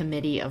as the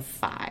Committee of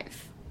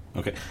 5.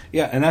 Okay.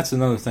 Yeah, and that's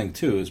another thing,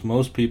 too, is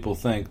most people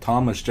think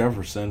Thomas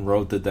Jefferson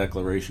wrote the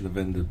Declaration of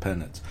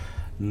Independence.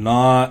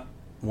 Not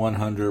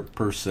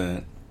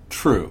 100%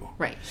 true.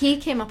 Right. He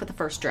came up with the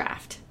first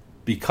draft.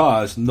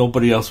 Because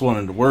nobody else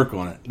wanted to work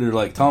on it. They're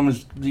like,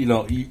 Thomas,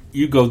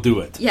 you go do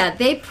it. Yeah,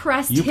 they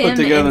pressed you him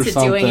put together into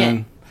something,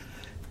 doing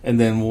it. And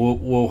then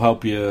we'll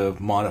help you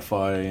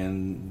modify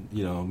and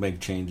make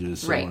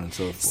changes, so on and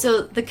so forth.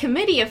 So the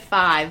Committee of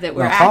Five that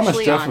were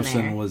actually Thomas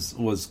Jefferson on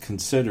there was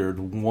considered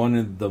one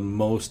of the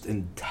most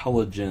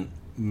intelligent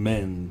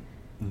men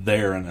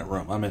there in that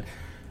room. I mean,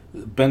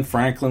 Ben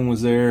Franklin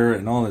was there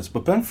and all this,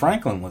 but Ben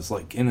Franklin was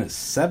like in his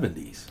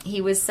 70s.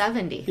 He was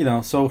 70.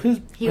 So his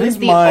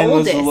mind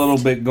was a little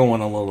bit.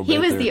 He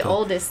was the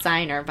oldest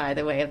signer, by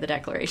the way, of the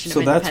Declaration of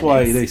Independence. So that's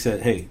why they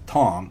said, "Hey,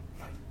 Tom,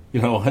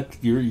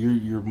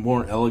 you're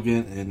more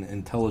elegant and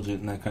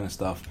intelligent and that kind of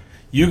stuff.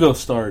 You go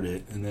start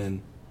it, and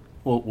then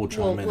we'll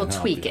try we'll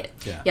tweak it."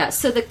 Yeah.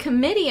 So the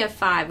Committee of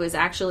Five was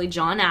actually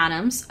John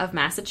Adams of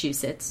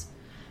Massachusetts,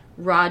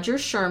 Roger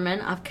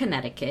Sherman of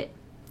Connecticut,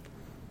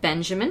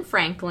 Benjamin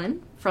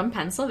Franklin from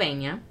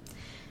Pennsylvania,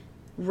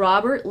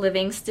 Robert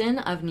Livingston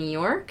of New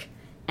York,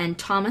 and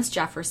Thomas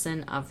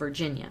Jefferson of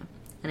Virginia.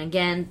 And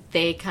again,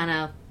 they kind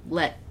of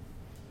let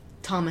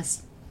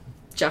Thomas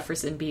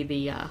Jefferson be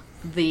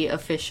the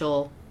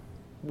official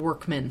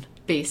workman,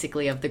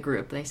 basically, of the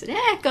group. And they said,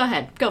 go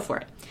ahead, go for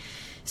it.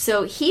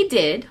 So he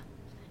did,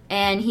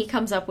 and he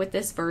comes up with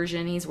this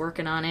version. He's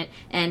working on it,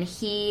 and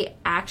he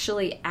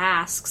actually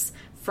asks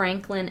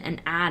Franklin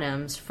and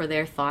Adams for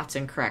their thoughts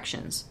and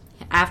corrections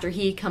after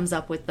he comes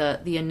up with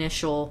the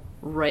initial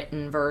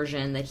written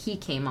version that he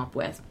came up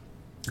with.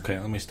 Okay,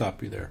 let me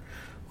stop you there.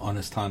 On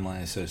his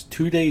timeline, it says,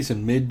 2 days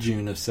in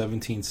mid-June of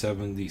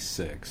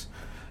 1776,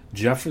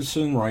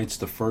 Jefferson writes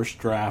the first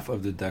draft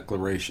of the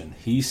Declaration.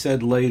 He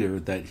said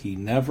later that he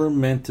never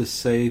meant to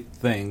say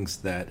things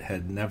that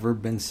had never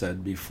been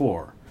said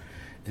before.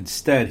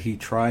 Instead, he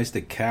tries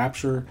to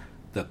capture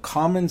the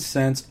common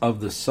sense of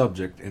the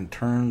subject in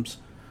terms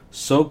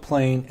so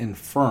plain and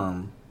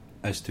firm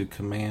as to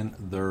command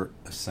their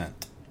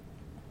assent.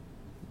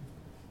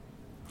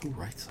 Who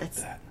writes like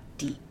that?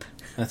 Deep.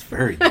 That's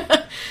very deep.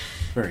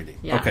 Very deep.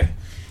 Yeah. Okay.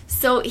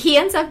 So he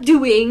ends up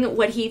doing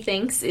what he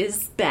thinks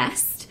is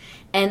best,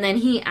 and then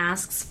he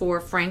asks for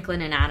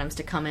Franklin and Adams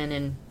to come in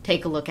and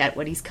take a look at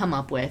what he's come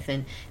up with,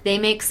 and they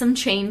make some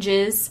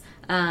changes,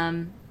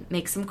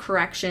 make some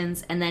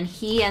corrections, and then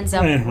he ends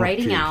up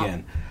writing out...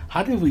 Again.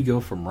 How did we go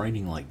from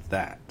writing like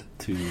that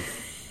to...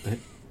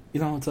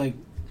 it's like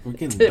we're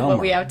getting dumber. What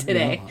we have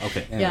today.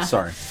 Okay, yeah.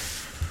 Sorry.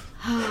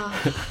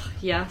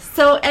 Yeah.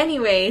 So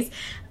anyways,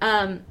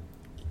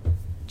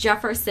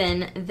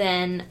 Jefferson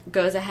then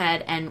goes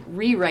ahead and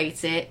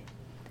rewrites it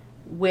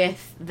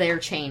with their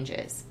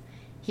changes.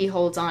 He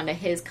holds on to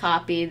his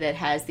copy that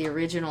has the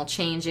original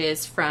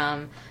changes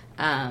from,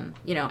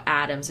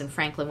 Adams and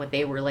Franklin, what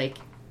they were like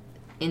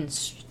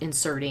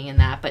inserting in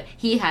that, but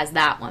he has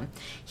that one.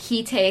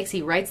 He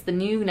writes the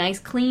new, nice,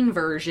 clean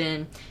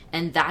version,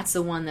 and that's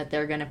the one that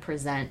they're going to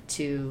present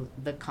to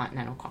the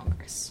Continental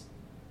Congress.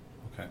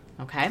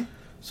 Okay?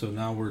 So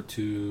now we're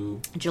to...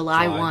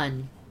 July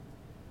 1.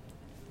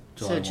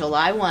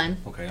 July 1,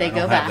 okay, they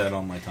go back. I don't have that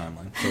on my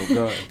timeline, so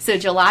go ahead. So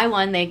July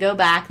 1, they go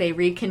back, they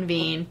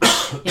reconvene,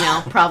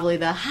 probably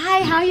the,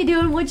 hi, how you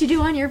doing, what'd you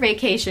do on your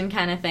vacation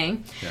kind of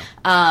thing.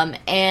 Yeah.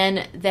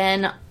 And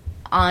then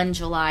on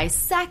July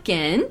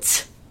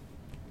 2nd,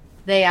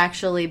 they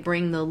actually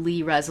bring the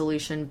Lee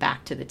resolution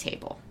back to the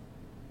table.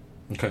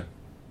 Okay.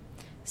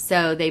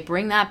 So they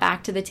bring that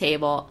back to the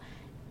table,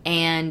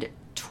 and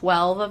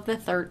 12 of the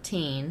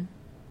 13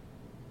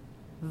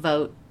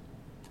 vote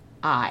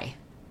aye.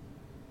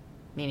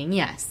 Meaning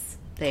yes.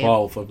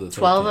 12 of the 13.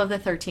 12 of the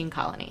 13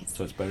 colonies.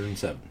 So it's better than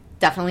 7.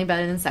 Definitely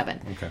better than 7.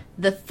 Okay.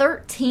 The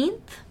 13th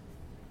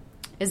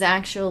is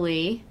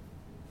actually,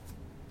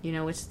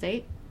 which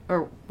state?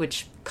 Or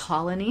which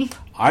colony?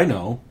 I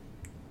know.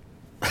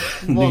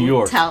 New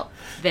York.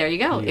 There you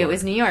go. It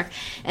was New York.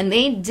 And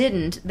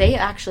they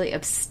actually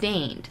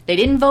abstained. They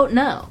didn't vote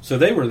no. So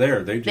they were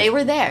there. They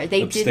were there.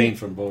 They abstained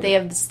from voting. They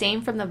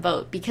abstained from the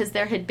vote because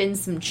there had been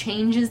some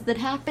changes that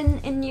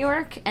happened in New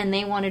York, and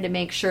they wanted to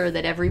make sure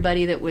that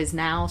everybody that was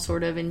now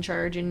sort of in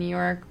charge in New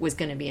York was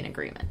going to be in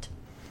agreement.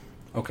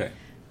 Okay.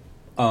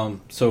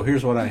 So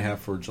here's what I have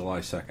for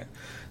July 2nd.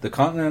 The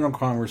Continental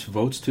Congress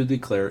votes to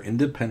declare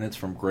independence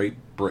from Great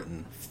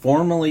Britain,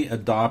 formally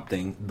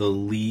adopting the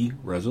Lee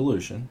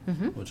Resolution,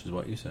 which is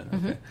what you said.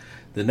 Okay.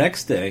 The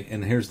next day,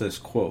 and here's this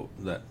quote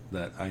that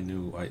I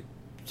knew I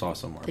saw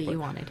somewhere. That you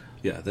wanted.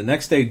 Yeah. The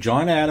next day,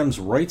 John Adams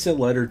writes a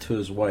letter to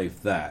his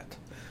wife that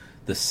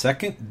the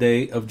 2nd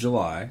day of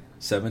July,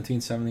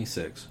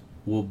 1776,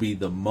 will be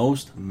the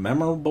most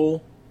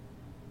memorable...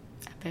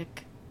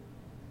 Epic.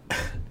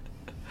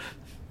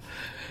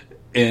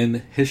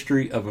 in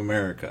history of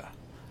America.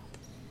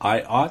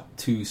 I ought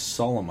to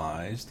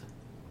solemnize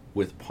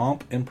with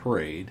pomp and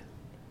parade,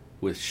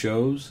 with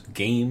shows,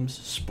 games,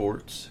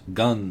 sports,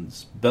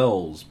 guns,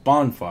 bells,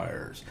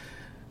 bonfires,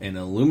 and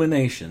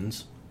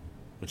illuminations,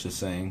 which is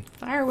saying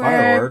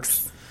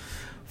fireworks,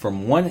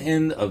 from one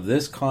end of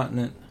this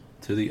continent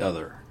to the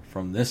other,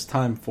 from this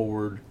time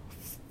forward,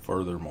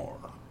 furthermore.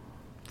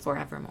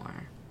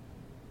 Forevermore.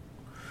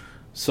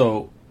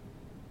 So,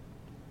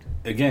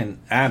 again,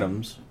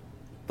 Adams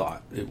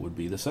thought it would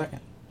be the 2nd.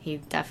 He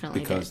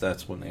definitely because did.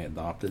 That's when they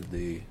adopted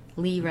the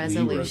Lee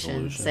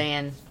resolution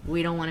saying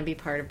we don't want to be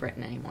part of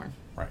Britain anymore.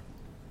 Right.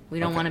 We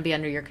don't want to be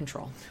under your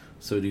control.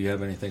 So do you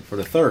have anything for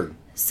the third?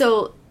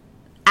 So,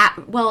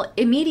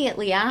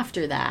 immediately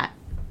after that,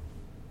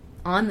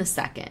 on the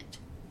 2nd,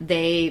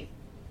 they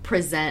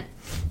present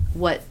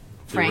what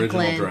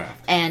Franklin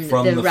and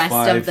the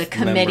rest of the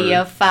committee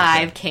of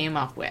 5 came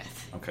up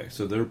with. Okay,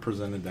 so they're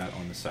presented that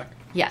on the 2nd.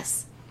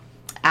 Yes.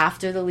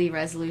 After the Lee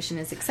resolution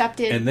is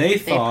accepted, and they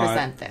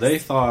present this. They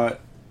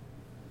thought,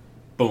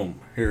 boom,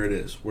 here it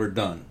is. We're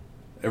done.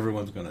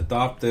 Everyone's going to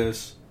adopt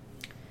this.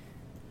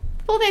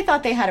 Well, they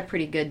thought they had a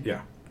pretty good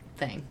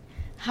thing.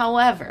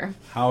 However,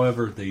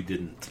 they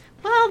didn't.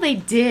 Well, they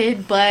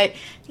did, but,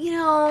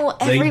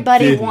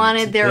 everybody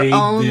wanted their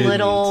own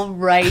little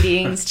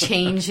writings,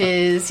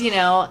 changes,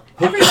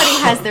 Everybody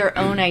has their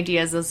own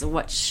ideas as to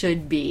what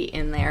should be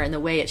in there and the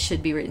way it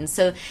should be written.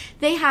 So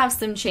they have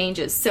some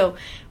changes. So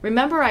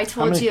remember I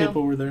told you... How many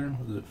people were there?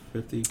 Was it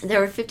 50? There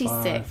were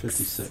 56.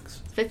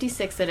 56.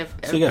 56 that have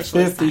So you got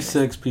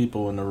 56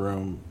 people in the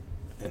room,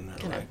 and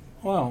they're like,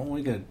 well,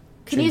 we got...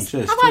 How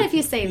about if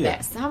you say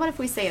this? How about if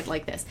we say it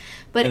like this?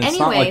 But and it's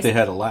not like they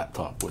had a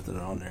laptop with it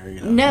on there.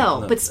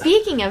 No, but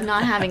speaking of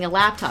not having a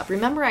laptop,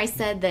 remember I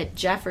said that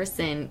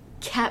Jefferson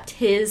kept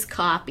his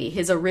copy,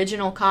 his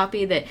original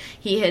copy that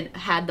he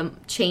had the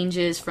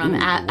changes from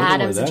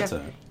Adams and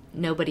Jefferson.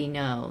 Nobody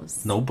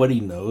knows.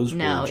 Nobody knows.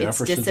 No,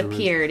 it's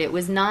disappeared. It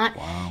was not.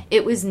 Wow.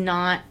 It was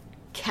not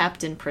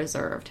kept and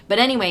preserved. But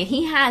anyway,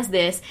 he has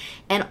this,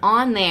 and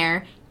on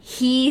there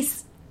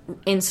he's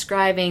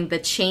inscribing the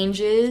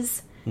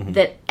changes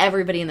that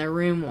everybody in the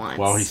room wants.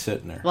 While he's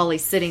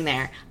sitting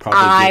there.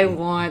 I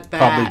want that.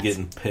 Probably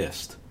getting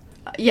pissed.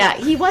 Yeah,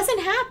 he wasn't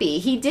happy.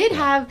 He did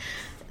have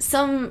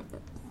some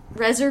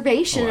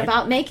reservation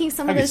about making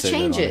some of those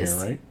changes.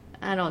 That on here,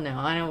 right? I don't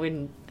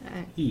know.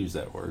 You use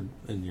that word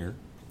in your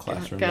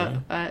classroom.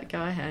 Go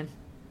ahead.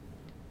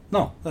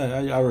 No,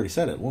 I already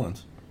said it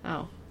once.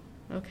 Oh.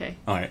 Okay.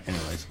 All right,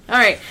 anyways. All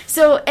right.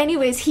 So,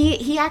 anyways,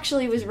 he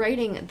actually was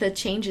writing the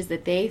changes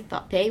that they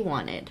thought they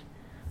wanted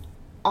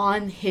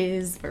on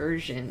his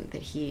version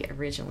that he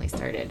originally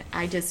started.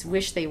 I just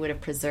wish they would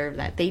have preserved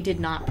that. They did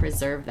not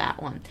preserve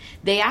that one.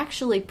 They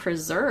actually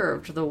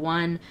preserved the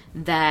one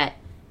that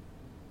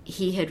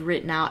he had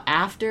written out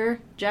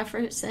after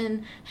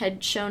Jefferson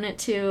had shown it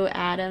to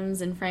Adams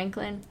and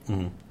Franklin.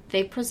 Mm-hmm.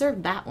 They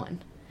preserved that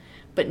one,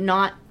 but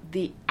not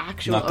the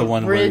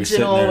actual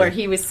original where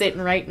he was sitting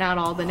writing out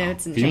all the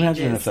notes and changes. Can you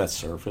imagine if that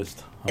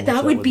surfaced?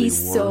 That would be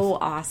so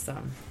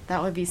awesome.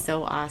 That would be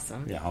so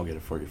awesome. Yeah, I'll get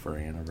it for you for our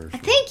anniversary.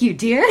 Thank you,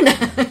 dear.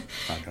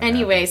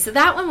 Anyway, so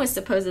that one was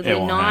supposedly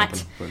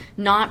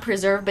not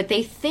preserved, but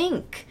they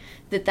think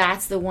that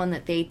that's the one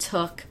that they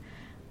took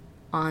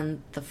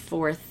on the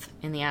 4th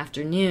in the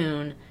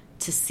afternoon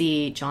to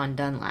see John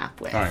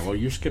Dunlap with. All right, well,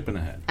 you're skipping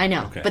ahead. I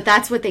know, but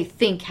that's what they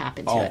think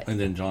happened to it. And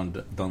then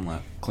John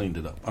Dunlap cleaned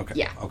it up. Okay.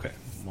 Yeah. Okay.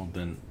 Well,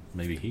 then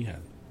maybe he had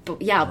it.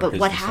 But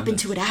what happened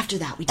to it after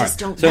that? We just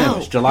don't know. So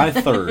anyways, July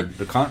 3rd,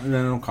 the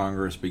Continental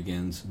Congress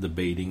begins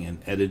debating and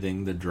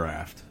editing the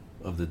draft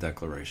of the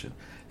Declaration,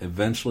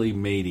 eventually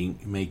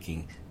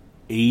making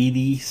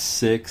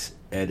 86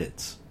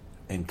 edits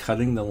and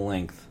cutting the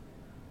length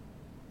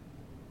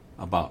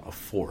about a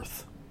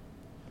fourth.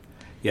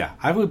 Yeah,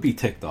 I would be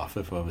ticked off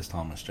if I was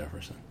Thomas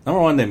Jefferson. Number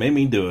one, they made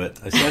me do it.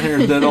 I sat here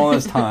and did all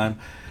this time,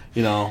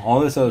 all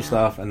this other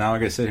stuff, and now I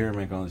got to sit here and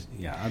make all this.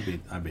 Yeah,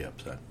 I'd be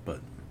upset,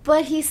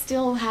 But he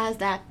still has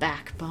that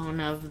backbone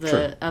of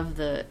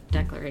the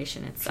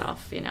Declaration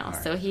itself, Right.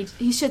 So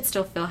he should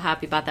still feel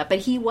happy about that. But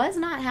he was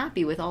not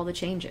happy with all the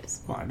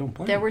changes. Well, I don't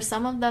blame him. There were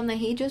some of them that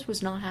he just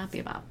was not happy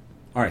about.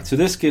 All right, so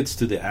this gets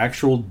to the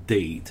actual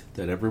date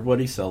that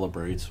everybody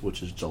celebrates,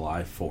 which is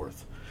July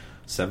 4th,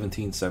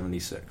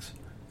 1776.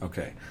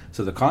 Okay,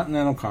 so the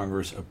Continental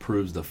Congress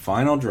approves the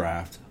final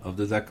draft of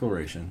the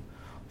Declaration,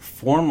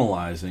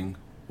 formalizing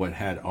what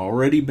had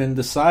already been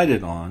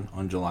decided on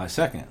July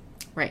 2nd.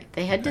 Right.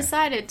 They had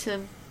decided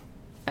to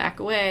back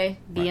away,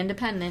 be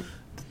independent.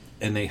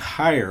 And they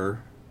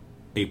hire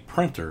a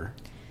printer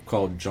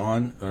called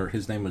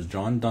his name was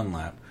John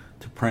Dunlap,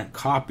 to print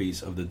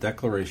copies of the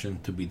Declaration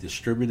to be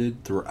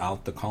distributed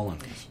throughout the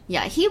colonies.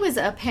 Yeah, he was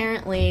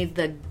apparently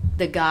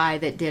the guy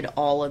that did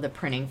all of the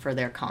printing for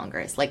their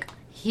Congress. Like,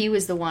 he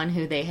was the one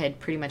who they had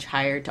pretty much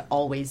hired to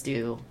always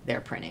do their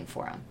printing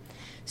for them.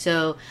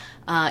 So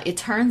it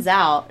turns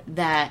out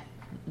that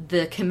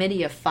the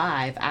Committee of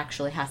 5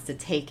 actually has to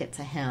take it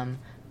to him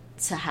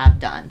to have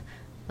done.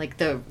 Like,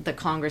 the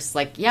Congress,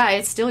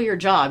 it's still your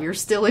job. You're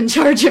still in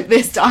charge of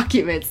this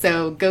document,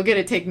 so go get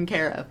it taken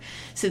care of.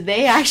 So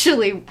they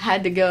actually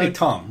had to go... Hey,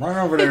 Tom, run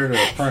over there to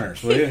the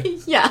printers, will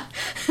you? Yeah.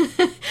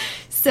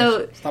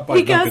 So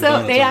he goes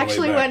out. They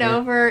actually went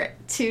over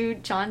to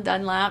John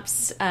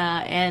Dunlap's,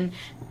 and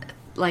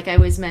like I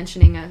was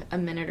mentioning a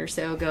minute or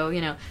so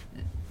ago,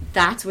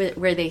 that's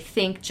where they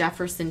think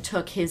Jefferson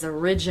took his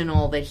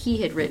original that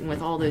he had written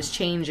with all those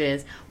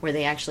changes, where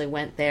they actually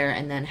went there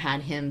and then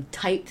had him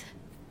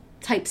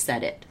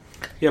typeset it.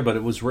 Yeah, but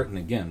it was written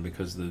again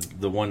because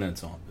the one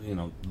that's on,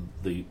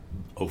 the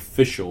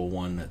official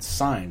one that's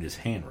signed is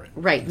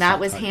handwritten. Right, that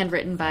was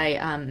handwritten by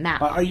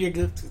Matt.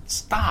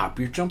 Stop!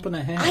 You're jumping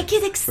ahead. I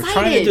get excited. We're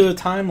trying to do a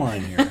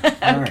timeline here.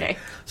 All Okay. Right.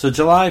 So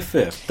July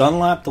 5th,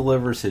 Dunlap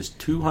delivers his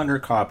 200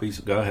 copies.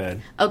 Go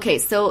ahead. Okay,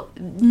 so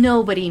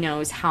nobody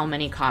knows how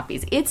many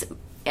copies. It's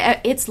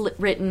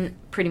written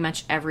pretty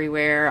much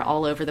everywhere,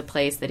 all over the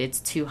place, that it's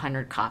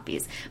 200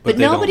 copies. But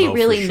nobody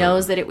really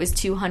knows that it was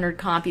 200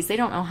 copies. They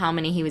don't know how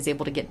many he was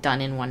able to get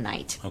done in one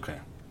night. Okay.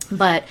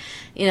 But,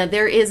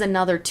 there is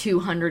another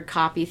 200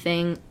 copy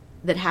thing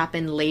that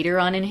happened later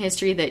on in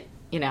history that,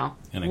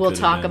 we'll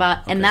talk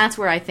about. Okay. And that's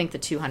where I think the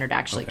 200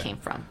 actually came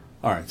from.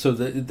 All right. So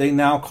they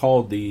now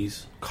call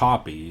these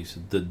copies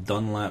the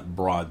Dunlap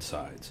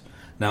broadsides.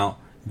 Now,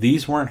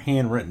 these weren't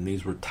handwritten;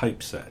 these were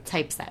typeset.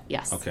 Typeset,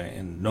 yes. Okay,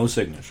 and no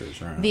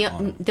signatures.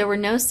 There were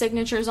no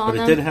signatures on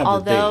them, it did have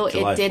although the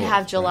date, it did 4th,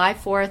 have July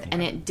 4th, right?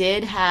 And it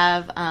did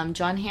have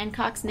John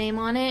Hancock's name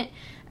on it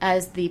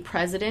as the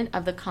president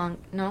of the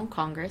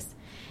Congress,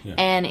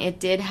 and it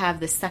did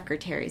have the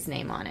secretary's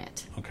name on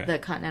it. Okay, the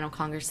Continental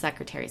Congress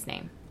secretary's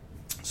name.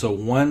 So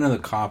one of the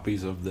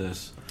copies of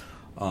this,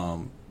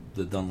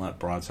 the Dunlap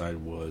broadside,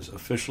 was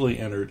officially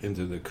entered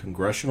into the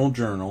Congressional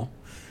Journal.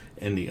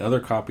 And the other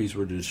copies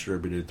were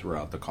distributed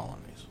throughout the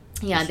colonies.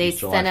 Yeah, they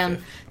sent them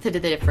to the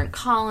different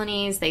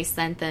colonies. They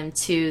sent them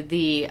to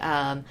the,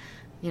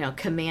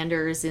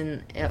 commanders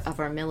of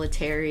our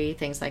military,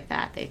 things like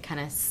that. They kind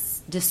of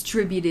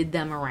distributed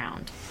them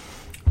around.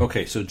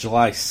 Okay, so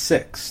July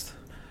 6th,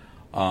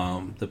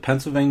 the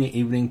Pennsylvania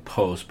Evening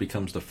Post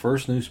becomes the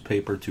first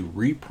newspaper to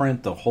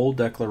reprint the whole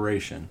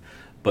Declaration.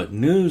 But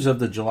news of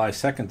the July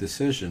 2nd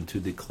decision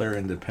to declare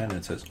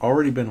independence has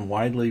already been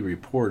widely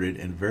reported,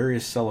 and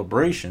various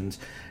celebrations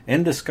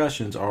and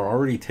discussions are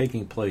already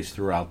taking place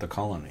throughout the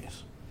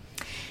colonies.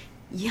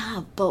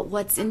 Yeah, but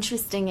what's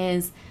interesting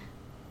is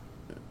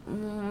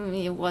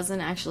it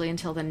wasn't actually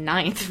until the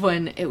 9th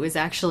when it was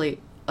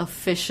actually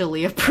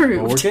officially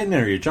approved. Well, we're getting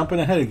there. You're jumping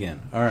ahead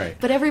again. All right.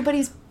 But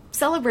everybody's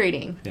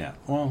celebrating. Yeah,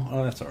 well,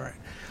 that's all right.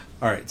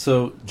 All right,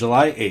 so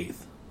July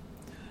 8th.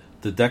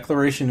 The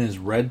Declaration is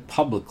read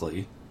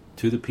publicly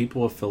to the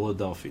people of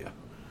Philadelphia.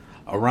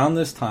 Around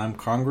this time,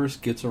 Congress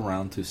gets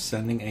around to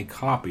sending a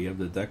copy of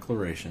the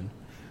Declaration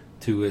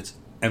to its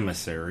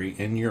emissary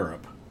in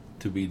Europe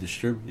to be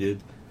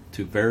distributed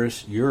to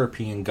various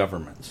European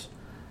governments.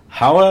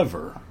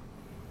 However,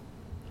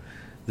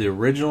 the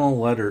original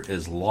letter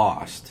is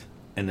lost,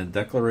 and the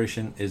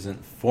Declaration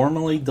isn't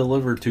formally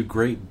delivered to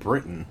Great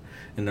Britain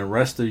and the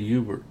rest of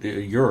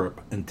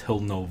Europe until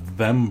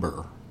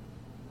November,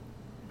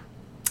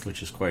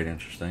 which is quite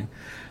interesting,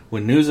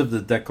 when news of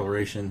the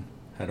Declaration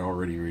had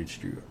already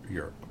reached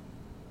Europe.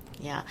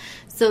 Yeah.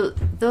 So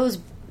those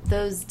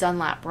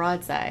Dunlap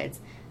broadsides,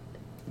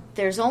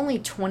 there's only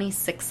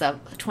 26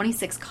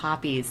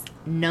 copies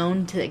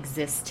known to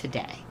exist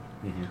today.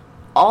 Mm-hmm.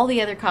 All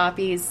the other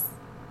copies,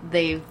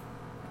 they've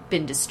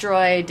been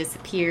destroyed,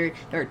 disappeared.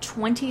 There are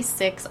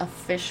 26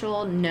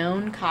 official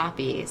known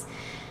copies,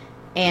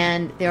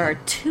 and there are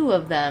 2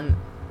 of them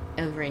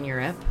over in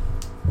Europe.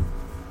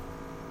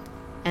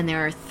 And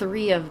there are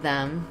 3 of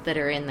them that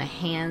are in the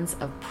hands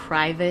of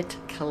private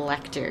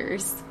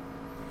collectors.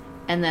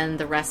 And then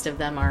the rest of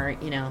them are,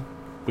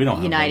 we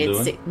don't United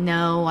States.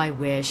 No, I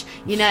wish.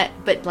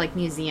 But like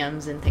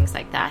museums and things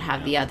like that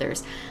have the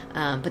others.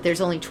 But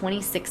there's only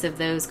 26 of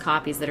those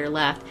copies that are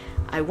left.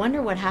 I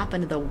wonder what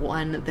happened to the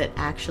one that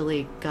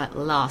actually got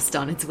lost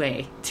on its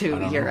way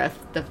to Europe.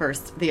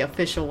 The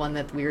official one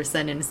that we were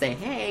sending to say,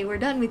 "Hey, we're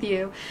done with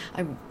you."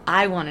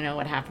 I want to know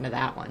what happened to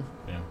that one.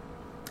 Yeah.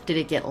 Did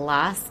it get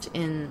lost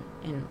in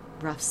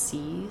rough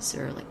seas?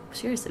 Or,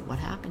 seriously, what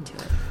happened to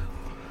it?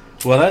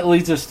 Well, that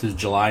leads us to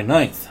July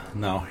 9th.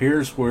 Now,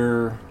 here's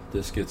where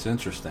this gets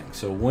interesting.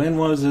 So, when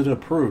was it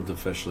approved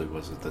officially?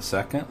 Was it the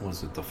 2nd?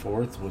 Was it the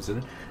 4th? Was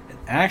it... And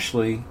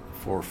actually,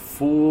 for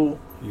full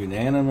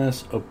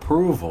unanimous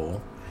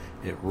approval,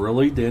 it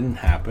really didn't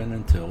happen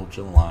until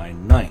July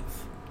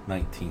 9th.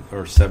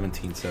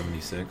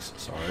 1776,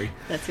 sorry.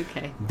 That's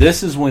okay.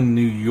 This is when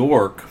New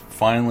York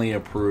finally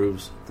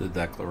approves the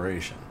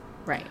Declaration.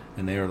 Right.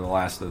 And they are the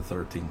last of the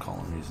 13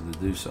 colonies to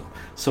do so.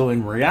 So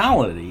in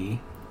reality,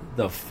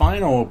 the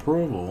final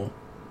approval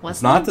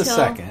was not the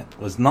 2nd,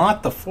 was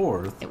not the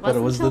 4th, but it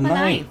was the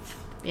 9th.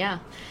 Yeah.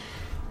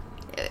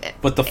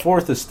 But the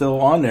 4th is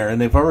still on there,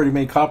 and they've already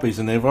made copies,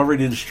 and they've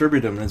already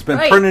distributed them, and it's been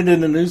printed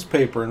in the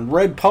newspaper and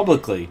read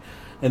publicly.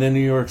 And then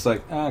New York's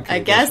like, okay. I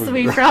guess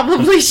we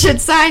probably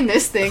should sign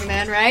this thing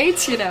then, right?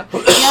 Yeah,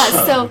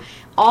 so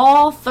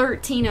all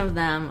 13 of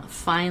them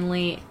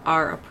finally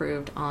are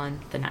approved on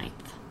the 9th.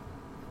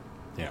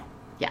 Yeah.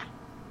 Yeah.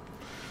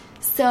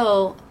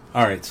 So...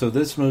 All right, so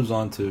this moves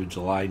on to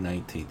July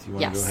 19th. You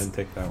want to go ahead and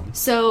take that one?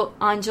 So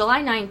on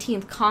July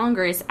 19th,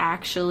 Congress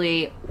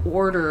actually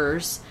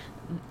orders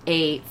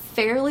a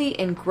fairly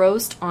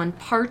engrossed on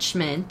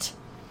parchment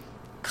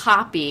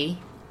copy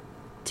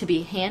to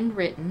be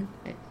handwritten,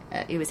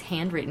 it was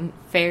handwritten.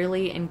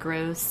 Fairly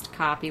engrossed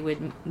copy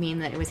would mean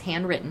that it was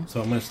handwritten.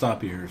 So I'm going to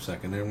stop you here a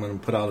second. I'm going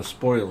to put out a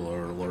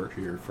spoiler alert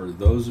here for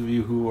those of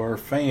you who are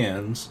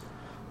fans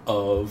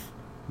of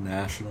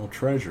National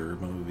Treasure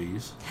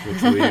movies,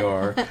 which we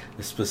are,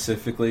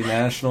 specifically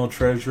National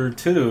Treasure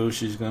 2.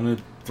 She's going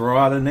to throw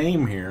out a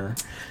name here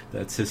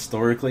that's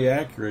historically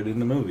accurate in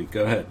the movie.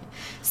 Go ahead.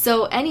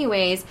 So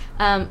anyways,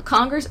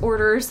 Congress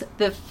orders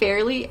the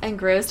fairly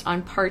engrossed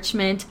on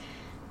parchment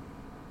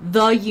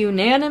the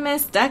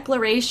unanimous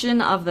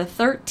declaration of the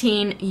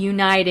 13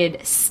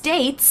 United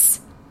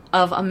States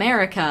of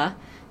America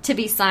to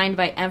be signed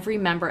by every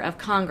member of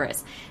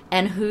Congress.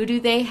 And who do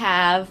they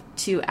have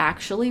to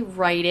actually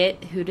write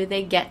it? Who do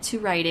they get to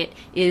write it?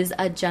 Is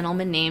a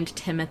gentleman named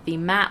Timothy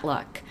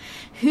Matlock,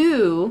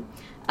 who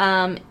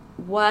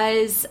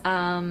was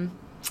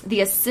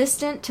the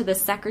assistant to the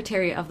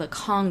Secretary of the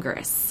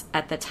Congress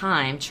at the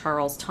time,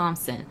 Charles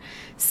Thomson.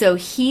 So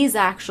he's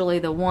actually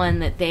the one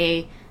that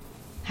they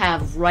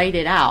have write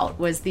it out,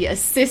 was the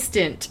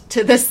assistant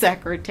to the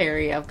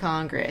Secretary of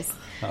Congress.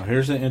 Now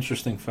here's an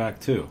interesting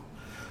fact too.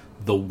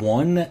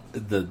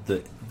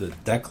 The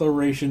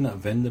Declaration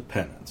of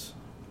Independence,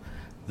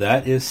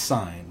 that is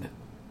signed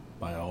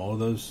by all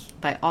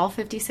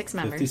 56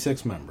 members.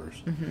 56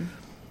 members. Mm-hmm.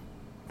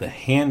 The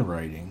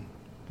handwriting,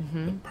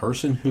 the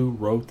person who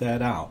wrote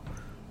that out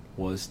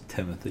was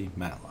Timothy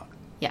Matlock.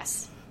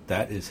 Yes.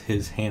 That is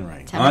his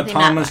handwriting. Timothy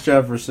not Thomas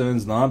Matlock.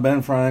 Jefferson's, not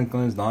Ben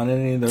Franklin's, not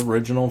any of the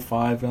original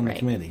 5 on the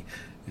committee.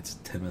 It's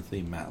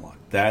Timothy Matlock.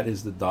 That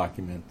is the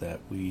document that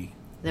we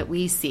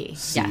see,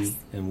 yes,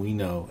 and we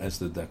know as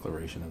the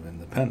Declaration of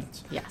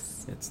Independence.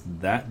 Yes. It's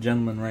that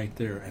gentleman right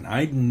there. And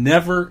I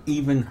never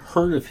even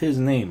heard of his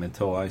name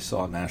until I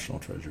saw National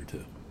Treasure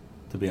 2,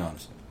 to be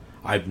honest.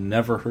 I've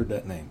never heard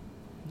that name.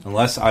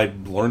 Unless I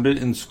learned it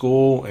in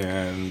school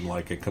and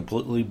it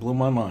completely blew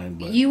my mind.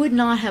 But you would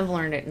not have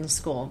learned it in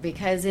school,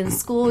 because in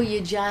school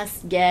you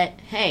just get,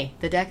 hey,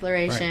 the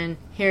Declaration,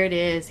 here it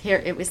is, here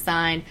it was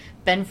signed,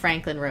 Ben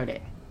Franklin wrote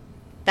it.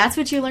 That's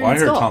what you learn in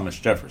school. I heard Thomas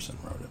Jefferson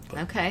wrote it.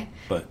 Okay.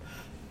 But,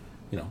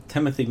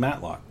 Timothy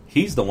Matlock,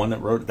 he's the one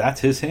that wrote it. That's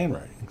his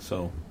handwriting.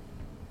 So,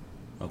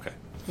 okay.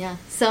 Yeah.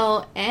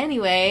 So,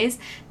 anyways,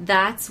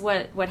 that's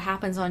what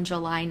happens on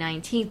July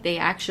 19th. They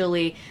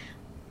actually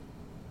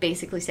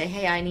basically say,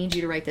 hey, I need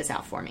you to write this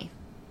out for me.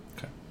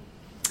 Okay.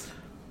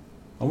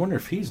 I wonder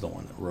if he's the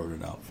one that wrote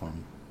it out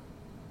from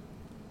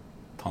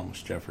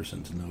Thomas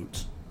Jefferson's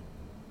notes.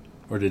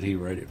 Or did he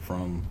write it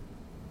from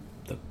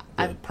the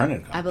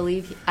printed copy? I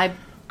believe...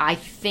 I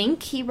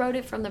think he wrote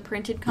it from the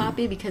printed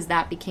copy because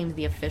that became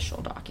the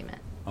official document.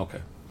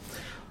 Okay.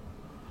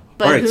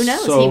 But who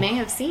knows? He may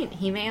have seen it.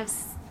 He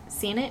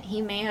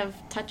may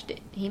have touched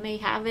it. He may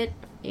have it,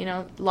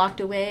 locked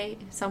away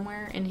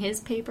somewhere in his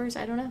papers.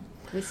 I don't know.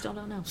 We still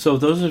don't know. So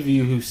those of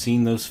you who've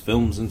seen those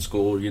films in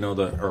school,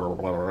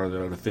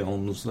 the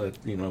films that,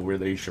 where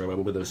they show up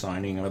with the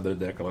signing of the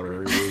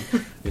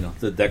Declaration,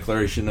 the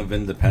Declaration of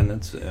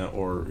Independence,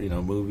 or,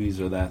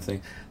 movies or that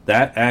thing,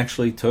 that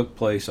actually took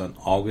place on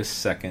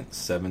August 2nd,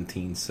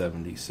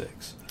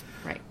 1776.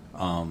 Right.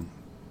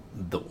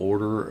 The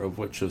order of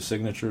which those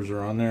signatures are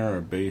on there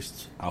are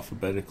based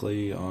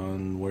alphabetically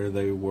on where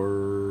they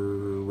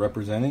were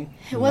representing?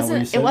 It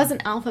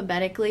wasn't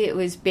alphabetically. It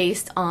was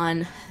based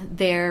on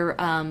their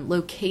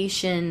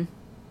location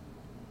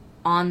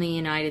on the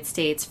United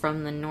States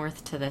from the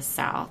north to the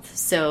south.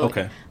 So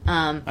okay,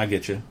 I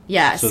get you.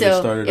 Yeah,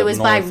 so it was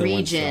by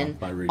region,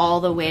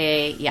 all the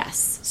way. Okay.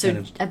 Yes,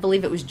 so I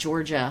believe it was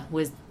Georgia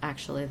was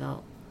actually the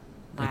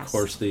last. Of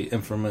course, the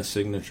infamous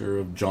signature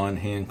of John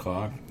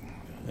Hancock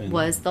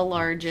was the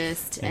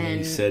largest, and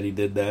he said he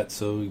did that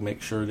so he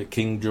make sure that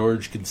King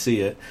George could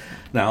see it.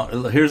 Now,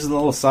 here's a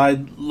little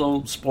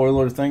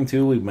spoiler thing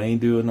too. We may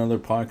do another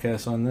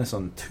podcast on this,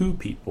 on 2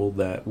 people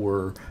that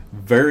were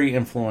very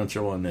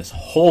influential in this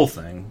whole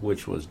thing,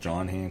 which was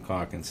John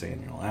Hancock and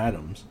Samuel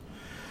Adams.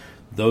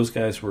 Those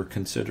guys were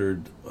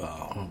considered,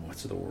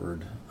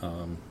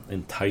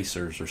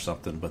 enticers or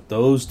something. But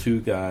those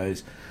 2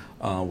 guys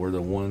were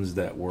the ones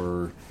that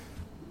were,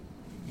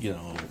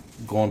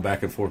 going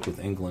back and forth with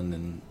England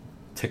and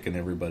ticking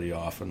everybody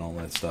off and all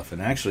that stuff.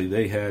 And actually,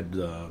 they had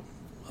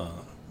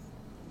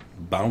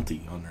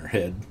bounty on their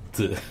head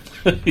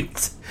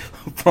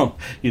from,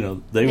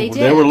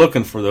 they were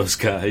looking for those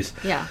guys.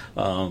 Yeah.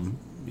 I'm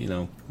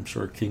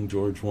sure King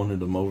George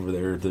wanted them over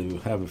there to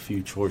have a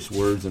few choice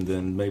words and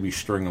then maybe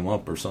string them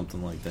up or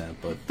something like that.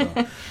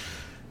 But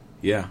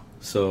yeah,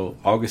 so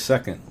August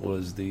 2nd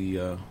was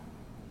the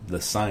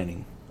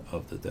signing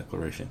of the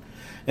Declaration,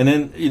 and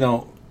then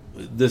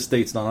this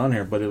date's not on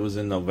here, but it was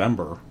in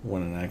November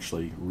when it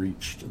actually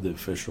reached, the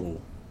official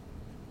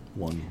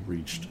one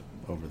reached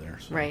over there.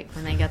 So. Right,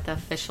 when they got the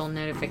official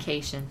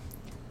notification.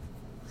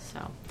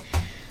 So,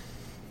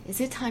 is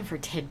it time for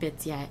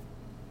tidbits yet?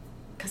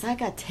 Because I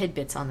got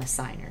tidbits on the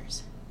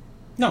signers.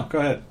 No, go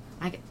ahead.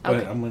 Okay. Go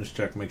ahead. I'm going to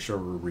check, make sure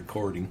we're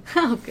recording.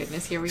 Oh,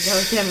 goodness, here we go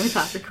again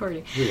without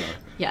recording. We are.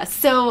 Yeah,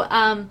 so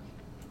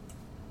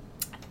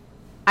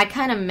I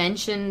kind of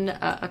mentioned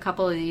a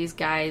couple of these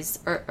guys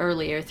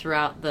earlier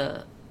throughout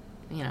the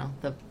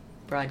the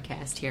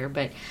broadcast here,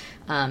 but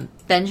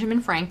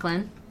Benjamin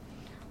Franklin,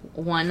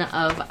 one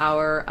of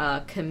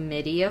our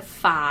committee of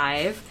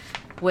 5,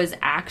 was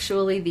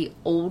actually the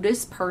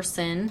oldest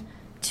person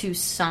to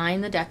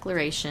sign the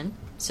Declaration.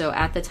 So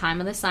at the time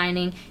of the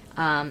signing,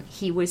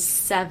 he was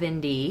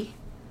 70,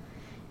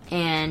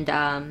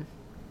 and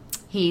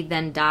he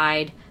then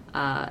died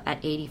at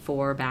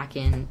 84 back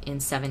in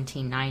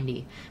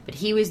 1790. But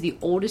he was the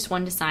oldest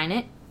one to sign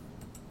it.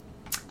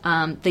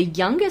 The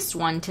youngest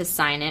one to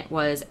sign it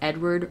was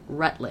Edward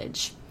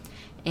Rutledge,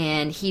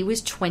 and he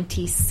was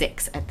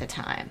 26 at the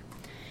time.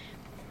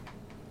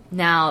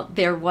 Now,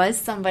 there was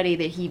somebody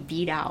that he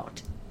beat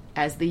out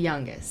as the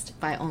youngest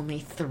by only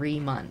 3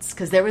 months,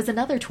 because there was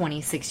another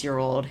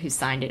 26-year-old who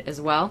signed it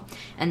as well,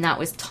 and that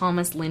was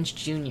Thomas Lynch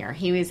Jr.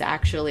 He was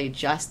actually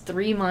just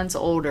 3 months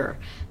older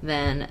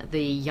than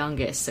the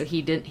youngest, so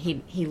he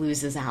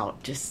loses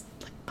out just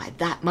by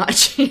that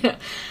much. The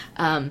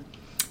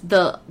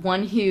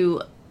one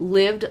who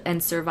lived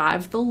and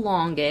survived the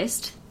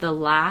longest, the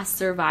last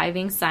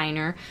surviving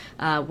signer,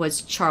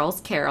 was Charles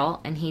Carroll,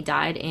 and he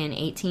died in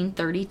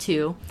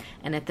 1832,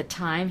 and at the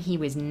time he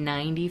was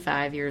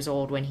 95 years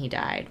old when he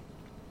died.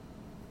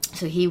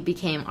 So he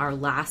became our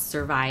last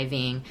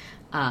surviving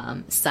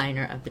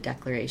signer of the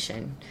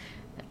Declaration.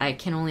 I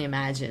can only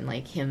imagine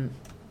him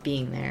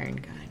being there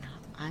and going,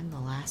 I'm the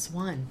last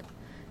one.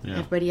 Yeah.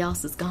 Everybody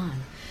else is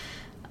gone.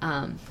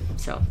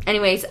 So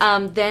anyways,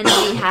 then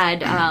we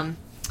had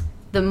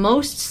the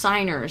most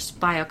signers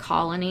by a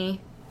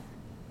colony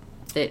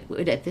that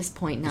would at this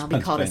point now be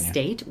called a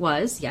state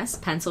was, yes,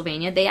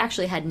 Pennsylvania. They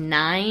actually had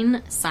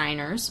 9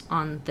 signers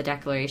on the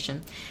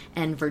Declaration,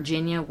 and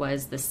Virginia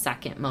was the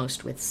second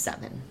most with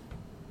 7.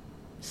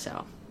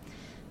 So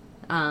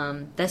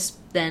this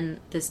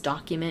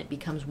document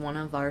becomes one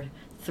of our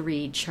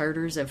 3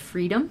 charters of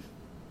freedom.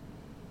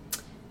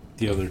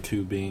 The other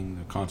 2 being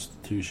the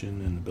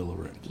Constitution and the Bill of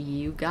Rights.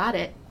 You got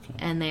it. Okay.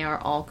 And they are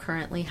all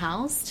currently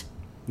housed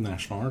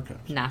National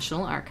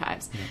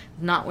Archives. Yeah.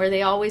 Not where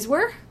they always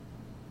were.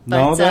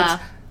 But, no,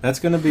 that's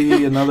going to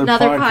be another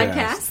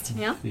podcast.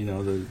 Yeah.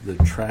 The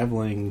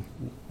traveling.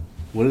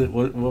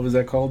 What was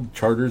that called?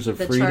 Charters of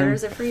Freedom. The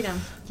Charters of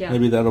Freedom. Yeah.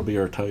 Maybe that'll be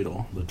our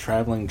title. The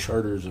Traveling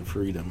Charters of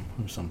Freedom,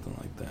 or something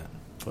like that.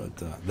 But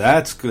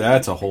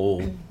that's a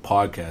whole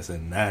podcast,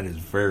 and that is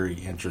very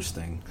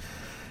interesting.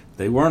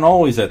 They weren't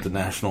always at the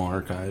National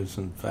Archives.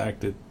 In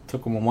fact, it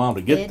took them a while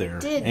to get there.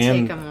 It did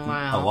take them a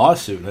while. A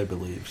lawsuit, I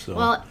believe. So.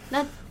 Well,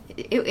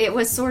 it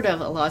was sort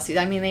of a lawsuit.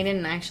 I mean, they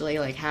didn't actually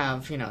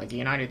have, the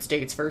United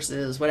States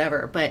versus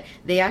whatever, but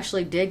they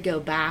actually did go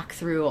back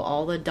through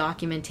all the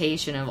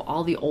documentation of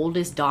all the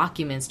oldest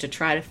documents to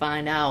try to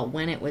find out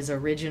when it was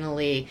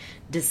originally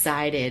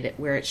decided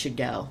where it should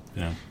go.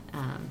 Yeah.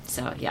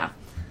 Yeah.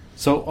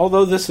 So,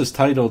 although this is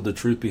titled "The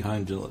Truth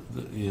Behind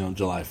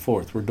July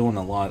 4th," we're doing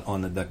a lot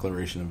on the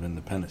Declaration of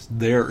Independence.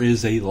 There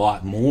is a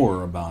lot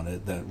more about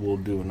it that we'll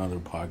do another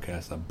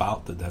podcast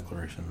about the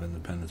Declaration of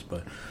Independence,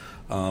 but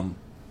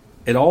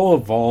it all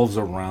evolves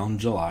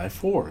around July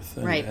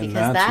 4th. Right,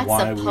 because that's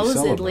why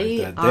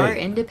supposedly our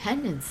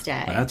Independence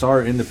Day. That's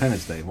our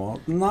Independence Day.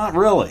 Well, not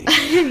really.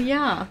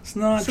 Yeah. It's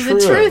not true. So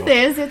the truth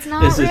is, it's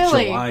not really. Is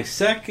it July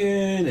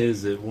 2nd?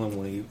 Is it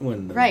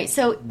when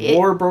the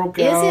war broke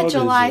out? Is it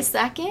July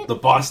 2nd? The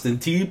Boston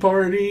Tea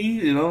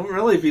Party?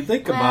 Really, if you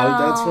think about it,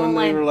 that's when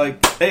they were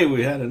like, hey,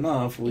 we had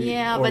enough.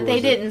 But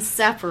they didn't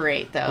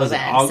separate, though, was it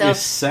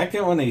August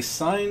 2nd when they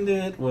signed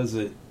it? Was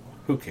it...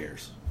 Who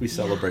cares? We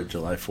celebrate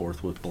July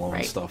 4th with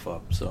blowing stuff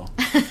up, so.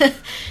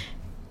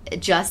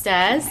 Just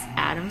as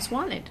Adams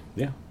wanted.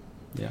 Yeah,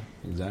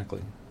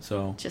 exactly.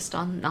 So just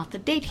on not the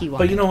date he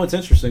wanted. But you know what's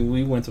interesting?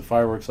 We went to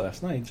fireworks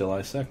last night,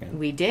 July 2nd.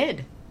 We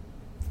did.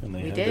 And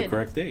they had the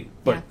correct date.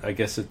 But I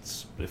guess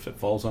it's if it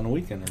falls on a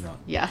weekend or not.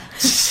 Yeah.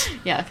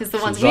 Yeah, because the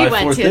ones we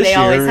went to, they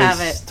always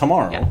have it.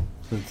 Tomorrow. Yeah.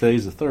 So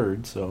today's the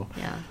 3rd, so.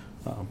 Yeah.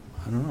 I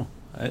don't know.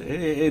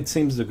 It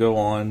seems to go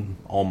on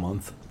all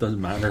month. Doesn't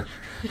matter.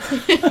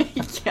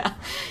 Yeah,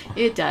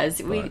 it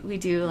does. We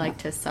do like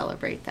to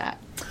celebrate that.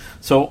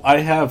 So I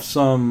have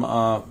some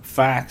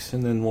facts,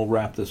 and then we'll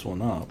wrap this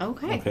one up.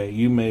 Okay.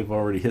 You may have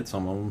already hit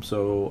some of them,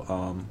 so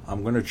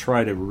I'm going to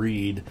try to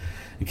read.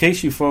 In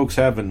case you folks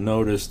haven't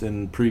noticed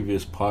in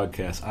previous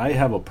podcasts, I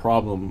have a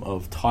problem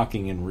of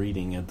talking and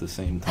reading at the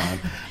same time.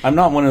 I'm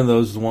not one of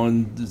those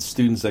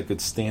students that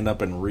could stand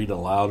up and read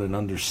aloud and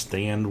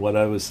understand what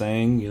I was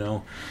saying,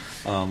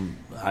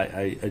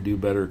 I do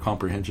better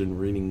comprehension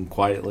reading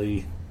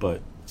quietly,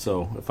 but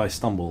so if I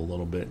stumble a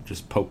little bit,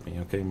 just poke me,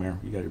 okay, Mare?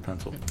 You got your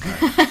pencil.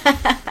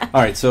 All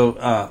right,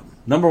 so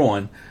number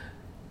 1,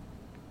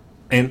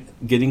 and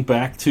getting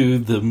back to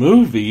the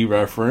movie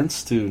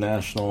reference to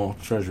National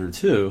Treasure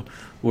 2,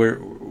 where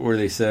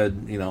they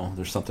said,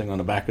 there's something on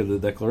the back of the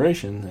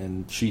Declaration,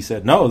 and she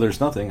said, no, there's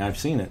nothing, I've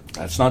seen it.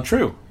 That's not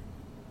true.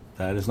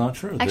 That is not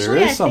true. Actually,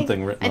 there is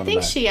something written on the back.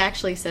 I think she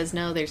actually says,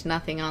 no, there's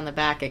nothing on the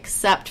back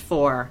except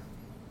for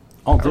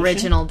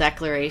original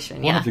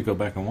Declaration. We'll have to go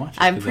back and watch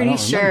it. I'm pretty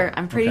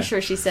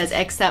sure she says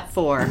except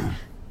for.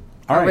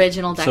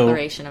 Original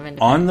Declaration of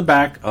Independence. On the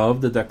back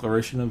of the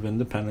Declaration of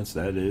Independence,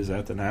 that is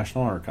at the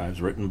National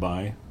Archives, written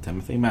by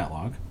Timothy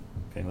Matlock.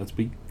 Okay, let's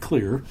be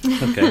clear.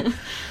 Okay,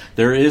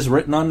 there is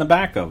written on the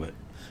back of it.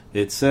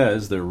 It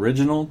says the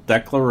original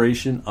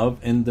Declaration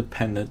of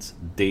Independence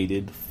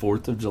dated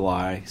 4th of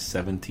July,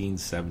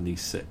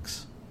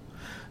 1776.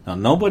 Now,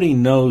 nobody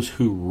knows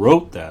who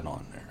wrote that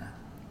on there,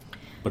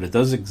 but it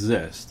does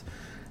exist.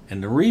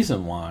 And the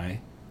reason why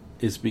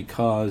is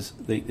because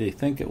they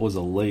think it was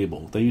a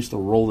label. They used to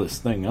roll this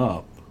thing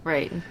up.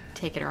 Right, and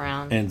take it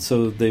around. And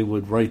so they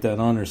would write that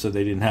on there so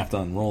they didn't have to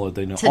unroll it.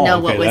 They know,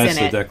 what was that's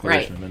in the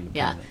Declaration of Independence.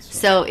 Yeah.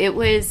 So it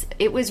was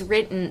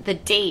written, the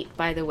date,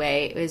 by the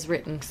way, it was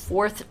written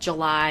 4th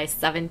July,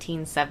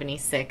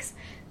 1776,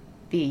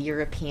 the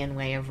European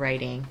way of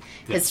writing.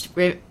 Because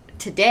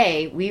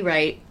today we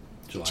write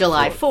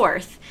July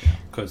 4th.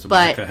 Because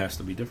America has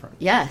to be different.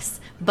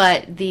 Yes,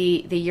 but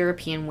the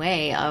European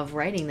way of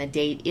writing the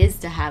date is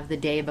to have the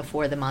day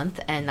before the month,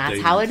 and that's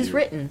how it is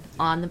written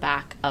on the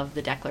back of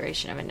the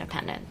Declaration of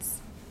Independence.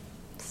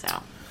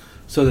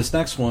 So this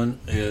next one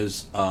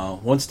is,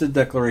 once the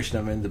Declaration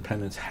of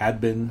Independence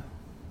had been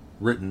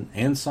written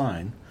and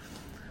signed,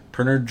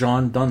 printer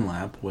John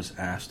Dunlap was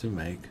asked to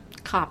make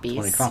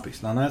 20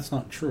 copies. Now, that's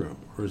not true.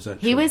 Or is that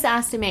true? He was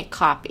asked to make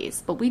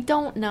copies, but we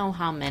don't know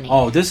how many.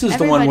 Oh, this is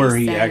the one where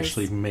he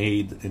actually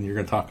made, and you're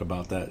going to talk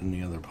about that in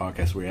the other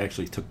podcast, where he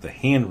actually took the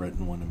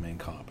handwritten one and made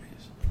copies.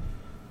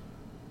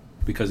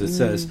 Because it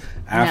says,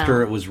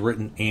 after it was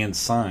written and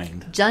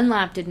signed.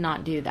 Dunlap did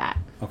not do that.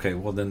 Okay,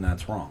 well then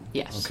that's wrong.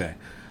 Yes. Okay.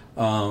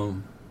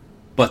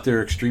 But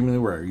they're extremely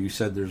rare. You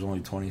said there's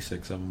only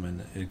 26 of them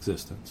in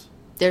existence.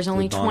 There's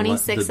only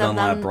 26 of them.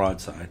 The Dunlap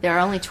broadside. There are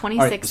only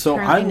 26 right, so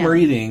currently I'm known.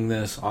 reading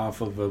this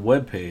off of a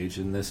webpage,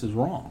 and this is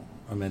wrong.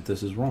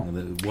 This is wrong.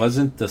 It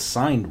wasn't the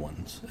signed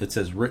ones. It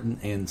says written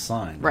and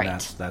signed. Right. And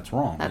that's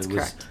wrong. That's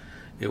correct.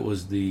 It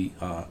was the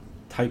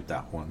typed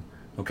out one.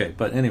 Okay,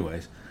 but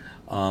anyways,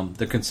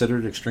 they're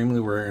considered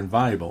extremely rare and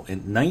valuable.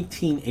 In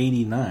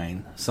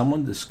 1989,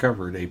 someone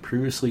discovered a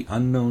previously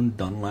unknown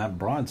Dunlap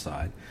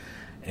broadside,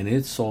 and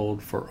it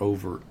sold for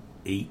over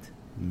 $8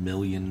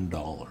 million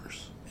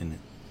in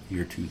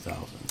year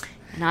 2000.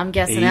 And I'm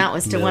guessing that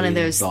was to one of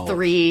those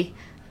three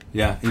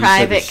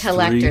private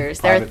collectors.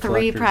 There are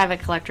three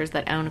private collectors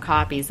that own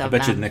copies of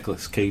them. I bet you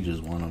Nicolas Cage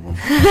is one of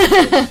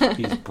them.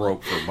 He's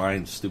broke for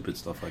buying stupid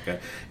stuff like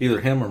that.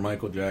 Either him or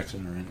Michael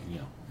Jackson or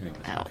anyways.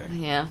 Oh, okay.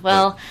 Yeah.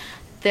 Well,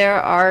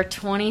 there are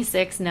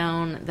 26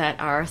 known that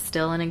are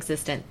still in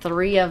existence.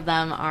 3 of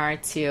them are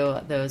to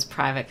those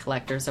private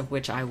collectors, of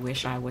which I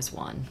wish I was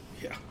one.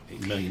 Yeah,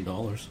 $8 million.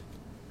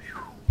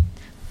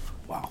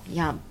 Wow.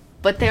 Yeah.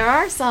 But there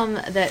are some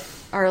that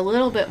are a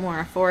little bit more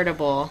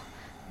affordable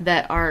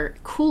that are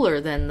cooler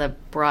than the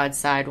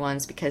broadside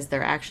ones because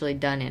they're actually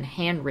done in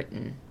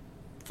handwritten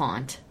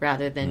font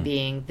rather than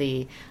being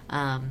the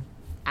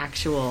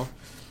actual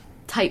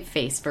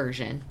typeface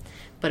version.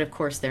 But, of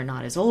course, they're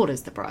not as old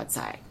as the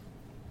broadside.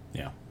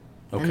 Yeah.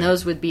 Okay. And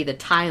those would be the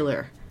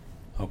Tyler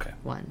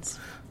ones.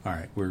 All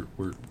right,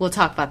 we'll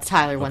talk about the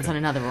Tyler ones on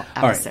another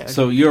episode. All right,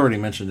 so you already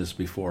mentioned this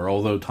before.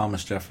 Although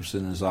Thomas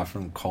Jefferson is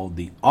often called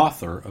the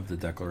author of the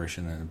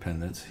Declaration of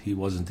Independence, he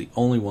wasn't the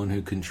only one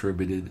who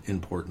contributed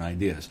important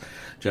ideas.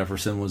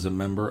 Jefferson was a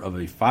member of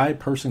a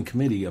 5-person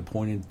committee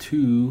appointed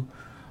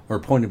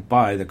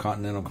by the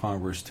Continental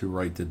Congress to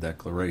write the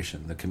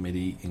Declaration. The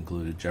committee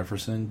included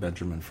Jefferson,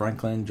 Benjamin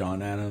Franklin,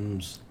 John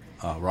Adams,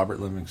 Robert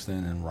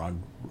Livingston, and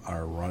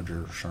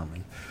Roger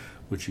Sherman,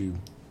 which you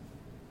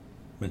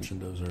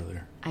mentioned those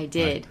earlier. I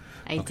did.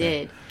 Right? I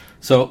did.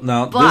 So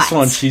now this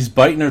one, she's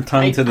biting her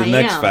tongue to the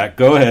next fact.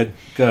 Go ahead.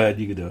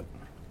 You can do it.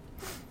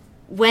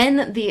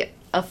 When the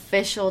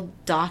official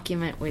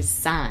document was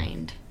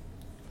signed,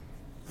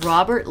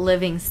 Robert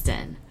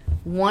Livingston,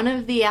 one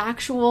of the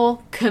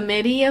actual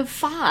committee of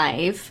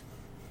 5,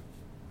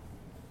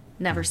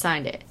 never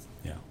signed it.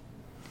 Yeah.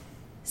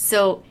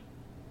 So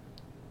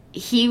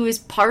he was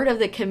part of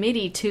the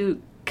committee to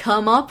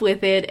come up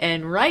with it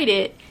and write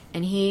it,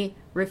 and he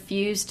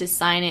refused to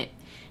sign it.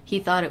 He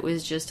thought it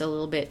was just a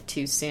little bit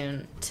too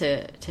soon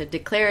to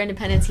declare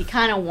independence. He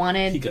kind of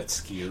wanted... He got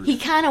scared. He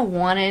kind of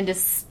wanted to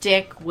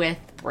stick with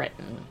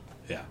Britain.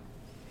 Yeah.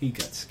 He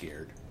got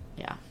scared.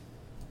 Yeah.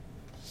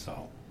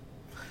 So,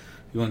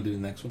 you want to do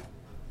the next one?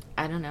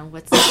 I don't know.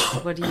 What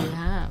do you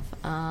have?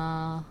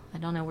 I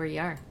don't know where you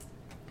are.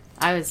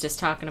 I was just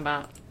talking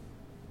about...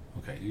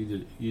 Okay,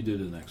 you do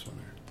the next one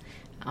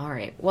there. All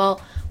right.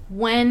 Well,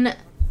 when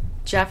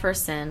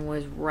Jefferson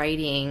was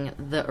writing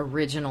the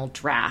original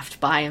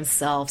draft by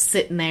himself,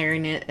 sitting there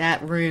in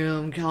that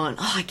room going,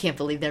 I can't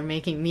believe they're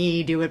making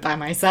me do it by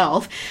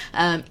myself.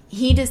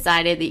 He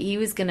decided that he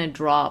was going to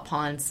draw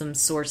upon some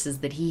sources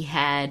that he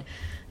had,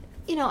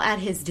 at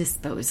his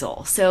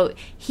disposal. So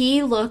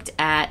he looked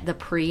at the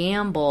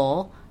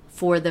preamble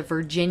for the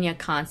Virginia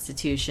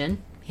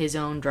Constitution, his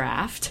own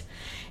draft,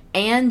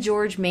 and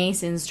George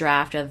Mason's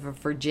draft of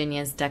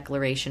Virginia's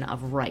Declaration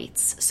of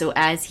Rights. So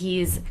as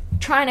he's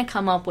trying to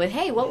come up with,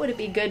 hey, what would it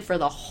be good for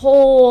the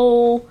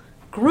whole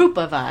group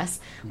of us,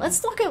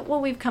 let's look at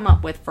what we've come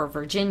up with for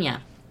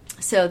Virginia.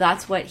 So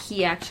that's what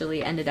he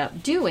actually ended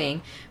up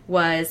doing,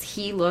 was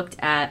he looked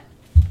at,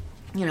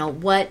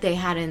 what they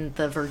had in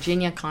the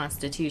Virginia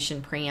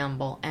Constitution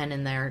preamble and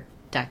in their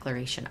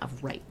Declaration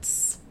of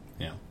Rights.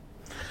 Yeah.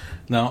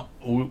 Now,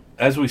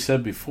 as we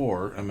said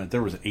before,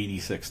 there was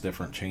 86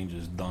 different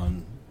changes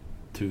done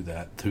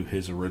to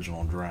his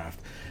original draft,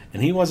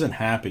 and he wasn't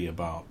happy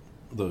about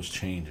those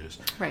changes.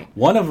 Right.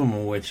 One of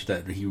them, which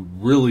that he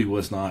really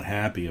was not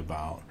happy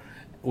about,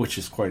 which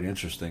is quite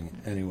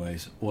interesting,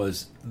 anyways,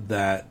 was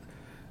that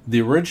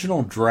the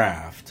original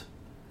draft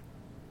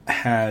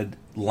had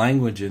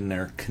language in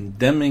there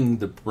condemning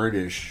the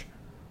British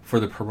for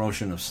the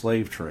promotion of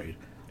slave trade,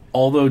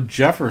 although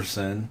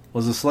Jefferson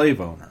was a slave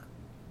owner.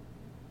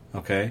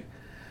 Okay?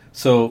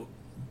 So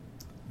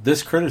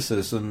this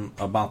criticism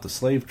about the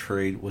slave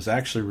trade was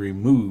actually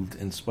removed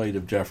in spite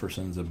of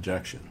Jefferson's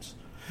objections.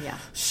 Yeah.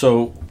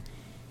 So,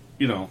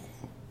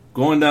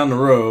 going down the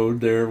road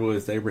there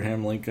with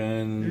Abraham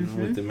Lincoln,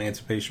 with the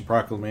Emancipation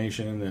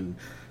Proclamation and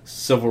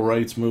Civil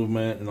Rights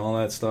Movement and all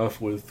that stuff,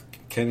 with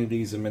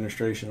Kennedy's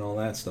administration and all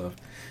that stuff,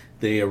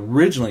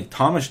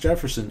 Thomas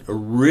Jefferson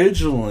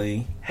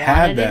originally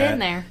had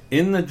that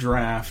in the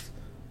draft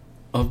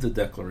of the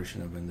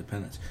Declaration of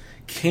Independence.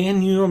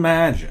 Can you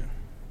imagine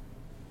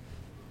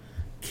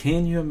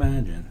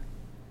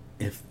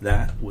if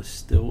that was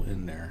still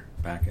in there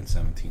back in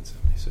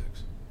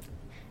 1776?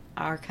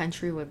 Our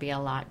country would be a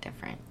lot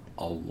different.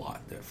 A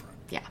lot different.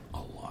 Yeah. A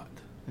lot.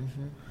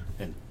 Mm-hmm.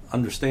 And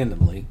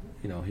understandably,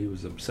 he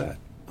was upset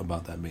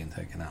about that being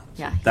taken out.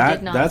 Yeah, so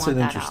that's an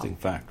interesting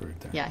fact right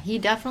there. Yeah, he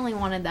definitely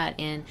wanted that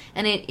in.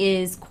 And it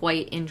is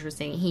quite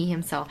interesting. He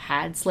himself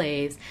had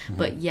slaves,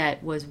 but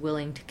yet was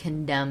willing to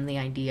condemn the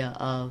idea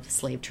of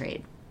slave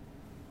trade.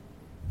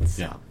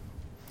 So,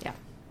 yeah.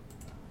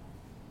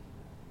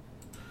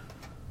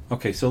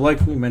 Okay, so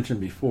like we mentioned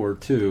before,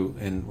 too,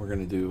 and we're going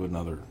to do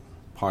another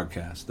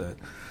podcast, that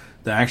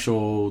the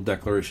actual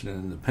Declaration of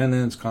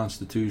Independence,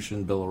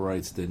 Constitution, Bill of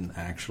Rights didn't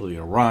actually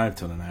arrive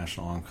to the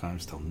National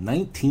Archives till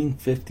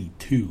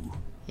 1952.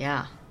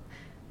 Yeah.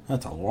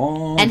 That's a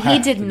long And he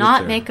did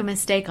not make a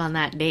mistake on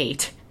that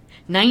date.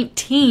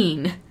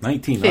 19,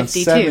 not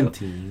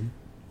 17.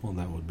 Well,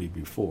 that would be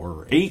before.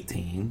 Or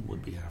 18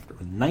 would be after.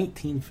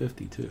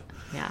 1952.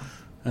 Yeah.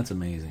 That's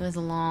amazing. It was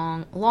a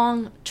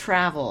long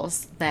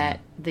travels that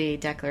the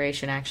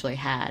Declaration actually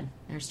had.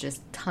 There's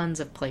just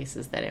tons of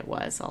places that it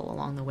was all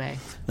along the way.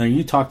 Now,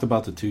 you talked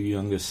about the two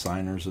youngest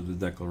signers of the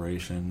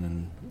Declaration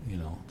and,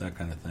 that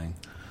kind of thing.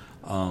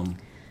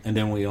 And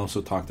then we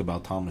also talked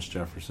about Thomas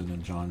Jefferson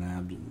and John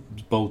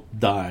Adams. Both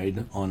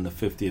died on the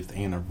 50th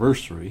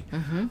anniversary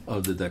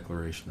of the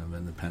Declaration of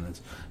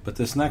Independence. But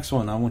this next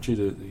one, I want you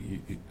to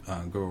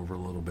go over a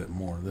little bit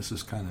more. This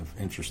is kind of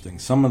interesting.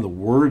 Some of the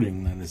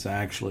wording that is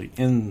actually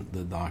in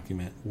the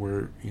document,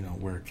 where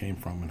it came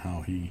from and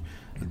how he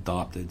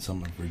adopted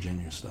some of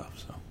Virginia stuff.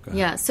 So go ahead.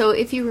 Yeah, so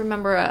if you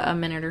remember a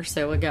minute or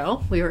so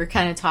ago, we were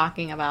kind of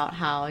talking about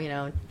how,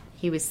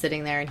 he was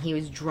sitting there and he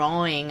was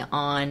drawing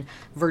on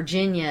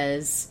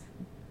Virginia's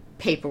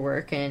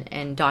paperwork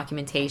and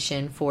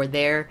documentation for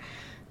their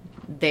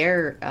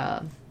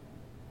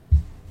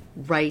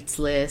rights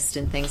list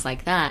and things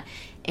like that.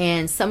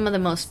 And some of the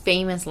most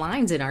famous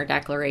lines in our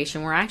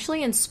Declaration were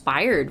actually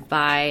inspired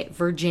by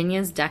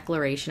Virginia's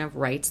Declaration of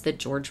Rights that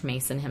George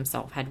Mason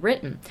himself had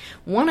written.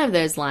 One of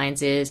those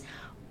lines is,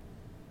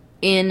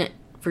 in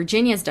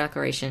Virginia's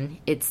Declaration,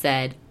 it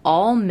said,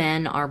 "All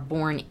men are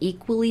born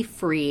equally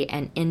free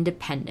and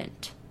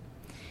independent."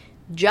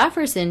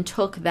 Jefferson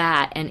took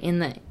that, and in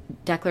the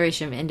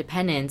Declaration of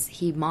Independence,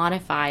 he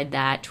modified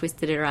that,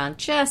 twisted it around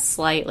just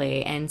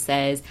slightly, and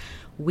says,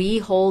 "We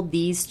hold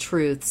these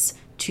truths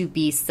to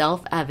be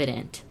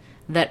self-evident,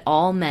 that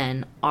all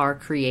men are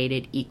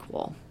created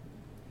equal."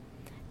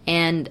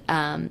 And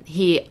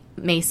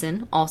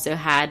Mason also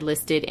had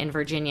listed in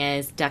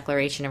Virginia's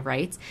Declaration of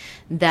Rights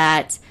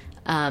that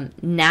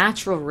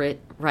natural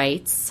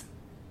rights,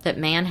 that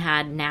man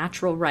had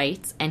natural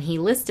rights, and he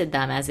listed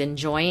them as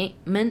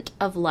enjoyment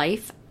of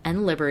life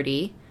and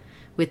liberty,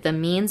 with the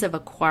means of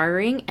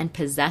acquiring and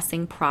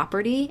possessing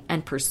property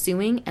and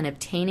pursuing and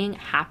obtaining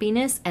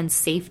happiness and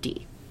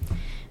safety.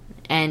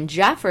 And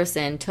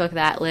Jefferson took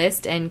that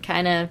list and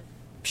kind of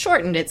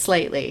shortened it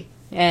slightly.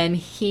 And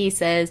he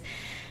says,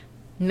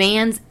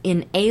 man's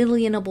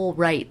inalienable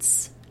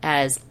rights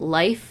as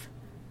life,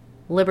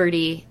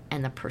 liberty,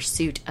 and the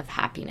pursuit of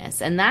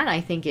happiness. And that, I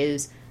think,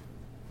 is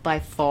by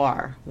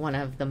far one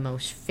of the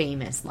most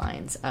famous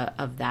lines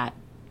of that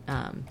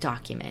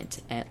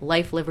document.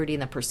 Life, liberty,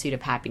 and the pursuit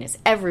of happiness.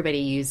 Everybody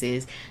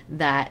uses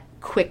that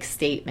quick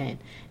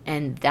statement,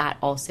 and that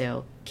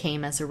also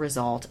came as a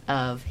result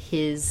of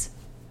his,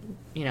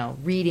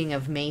 reading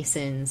of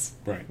Mason's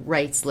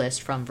rights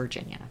list from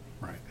Virginia.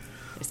 Right.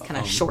 It's kind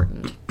of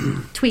shortened,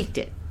 tweaked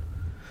it.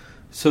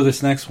 So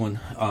this next one,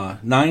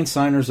 9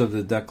 signers of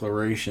the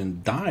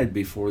Declaration died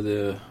before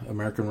the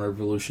American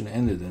Revolution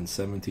ended in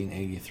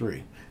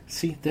 1783.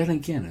 See, then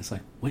again, it's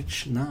like,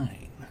 which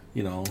 9?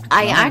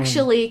 I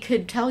actually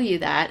could tell you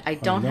that. I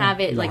don't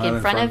have it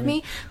in front of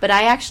me, but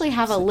I actually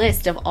have a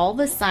list of all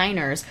the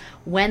signers,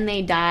 when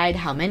they died,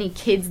 how many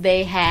kids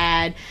they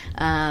had,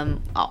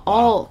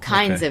 all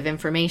kinds of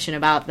information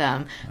about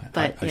them.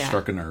 But I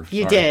struck a nerve.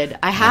 You did.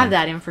 I have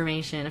that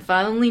information. If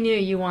I only knew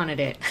you wanted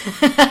it,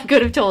 I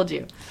could have told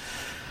you.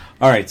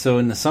 All right, so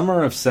in the summer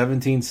of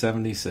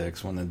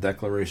 1776, when the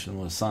Declaration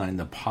was signed,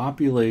 the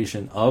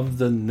population of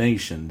the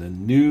nation, the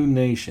new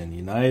nation,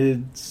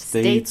 United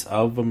States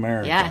of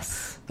America,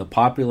 the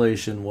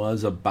population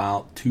was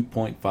about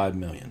 2.5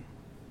 million.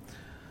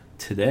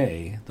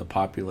 Today, the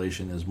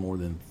population is more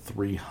than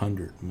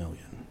 300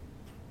 million.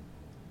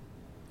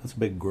 That's a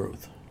big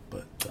growth,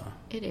 but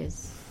it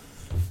is.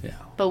 Yeah.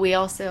 But we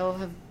also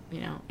have,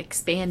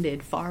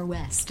 expanded far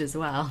west as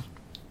well,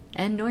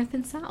 and north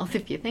and south,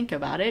 if you think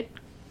about it.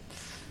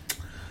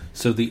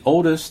 So the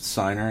oldest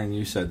signer, and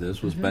you said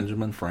this, was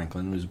Benjamin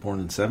Franklin, who was born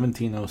in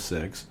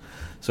 1706.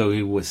 So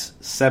he was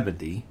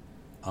 70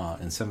 in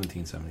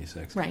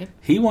 1776. Right.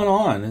 He went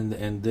on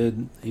and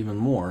did even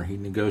more. He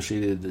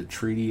negotiated the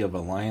Treaty of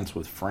Alliance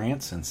with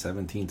France in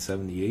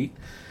 1778,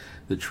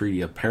 the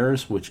Treaty of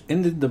Paris, which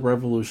ended the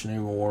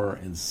Revolutionary War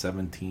in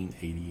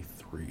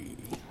 1783.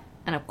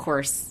 And of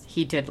course,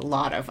 he did a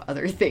lot of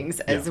other things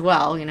as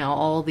well.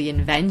 All the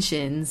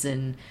inventions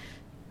and,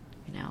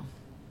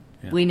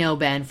 we know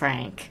Ben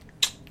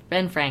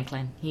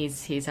Franklin.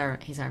 He's our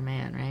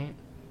man, right?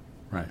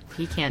 Right.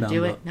 He can't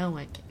do it. No,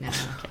 I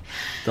can't.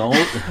 No,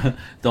 okay.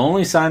 The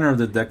only signer of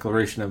the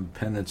Declaration of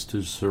Independence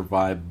to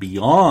survive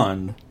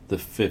beyond the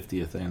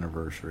 50th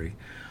anniversary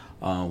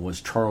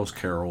was Charles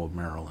Carroll of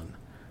Maryland.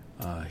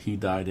 He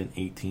died in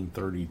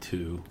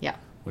 1832. Yeah.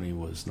 When he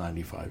was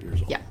 95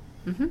 years old. Yeah.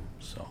 Mm-hmm.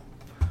 So.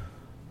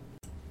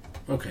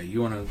 Okay,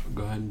 you want to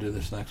go ahead and do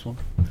this next one?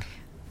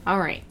 All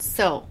right.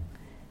 So,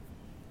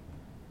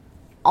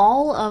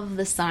 all of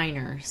the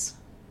signers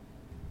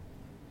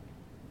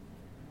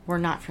were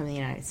not from the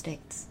United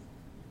States.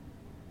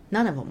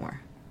 None of them were.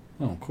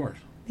 Oh, of course.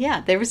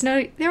 Yeah, there was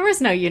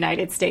no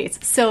United States.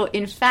 So,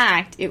 in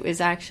fact, it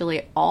was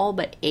actually all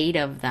but 8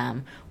 of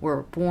them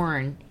were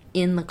born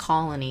in the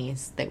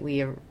colonies that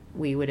we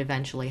would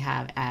eventually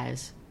have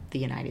as the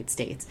United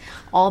States.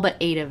 All but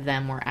 8 of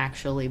them were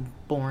actually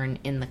born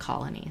in the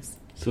colonies.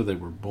 So they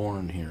were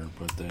born here,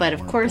 but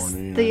of course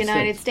the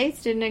United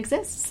States didn't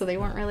exist, so they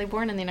weren't really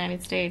born in the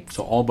United States.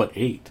 So all but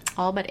 8.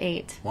 All but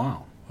 8.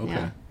 Wow.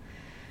 Okay.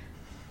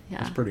 Yeah.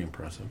 That's pretty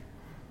impressive.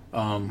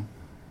 So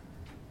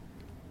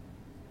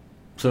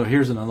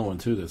here's another one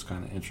too that's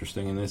kind of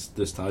interesting, and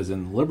this ties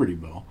in the Liberty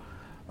Bell.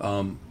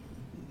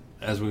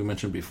 As we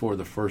mentioned before,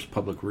 the first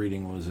public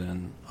reading was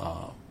in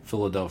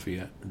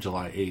Philadelphia,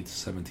 July 8th,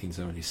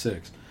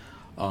 1776.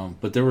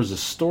 But there was a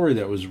story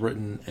that was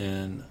written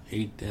in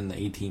the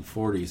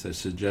 1840s that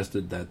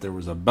suggested that there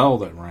was a bell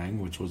that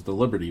rang, which was the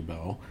Liberty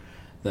Bell,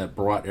 that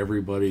brought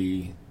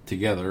everybody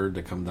together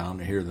to come down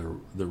to hear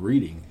the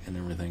reading and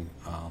everything.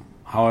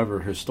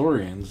 However,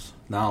 historians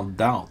now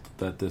doubt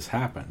that this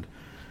happened.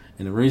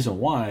 And the reason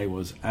why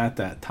was at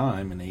that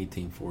time in the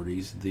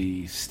 1840s,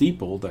 the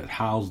steeple that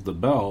housed the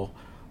bell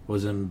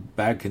was in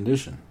bad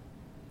condition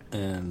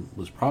and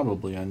was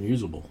probably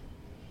unusable.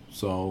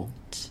 So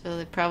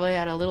they probably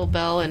had a little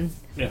bell, and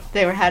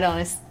they had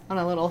on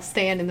a little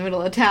stand in the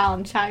middle of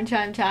town, chime,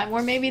 chime, chime.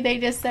 Or maybe they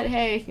just said,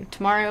 "Hey,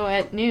 tomorrow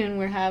at noon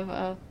we'll have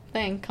a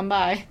thing. Come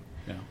by."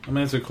 Yeah, I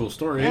mean it's a cool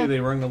story. Yeah. Hey, they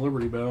rang the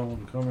Liberty Bell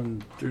and come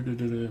and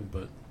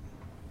but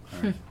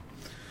all right.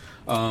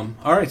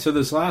 All right. So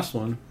this last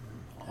one,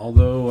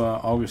 although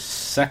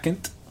August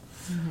 2nd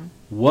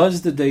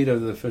was the date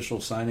of the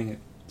official signing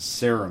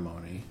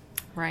ceremony,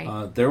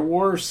 right? There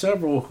were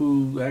several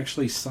who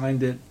actually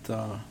signed it.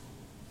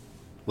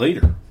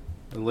 Later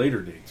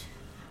dates.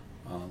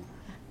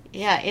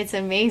 Yeah, it's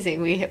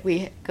amazing.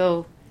 We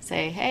go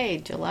say, hey,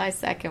 July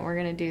 2nd, we're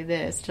going to do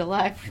this.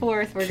 July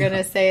 4th, we're going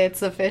to say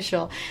it's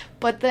official.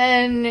 But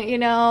then,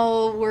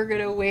 we're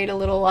going to wait a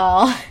little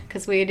while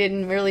because we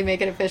didn't really make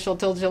it official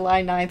till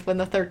July 9th when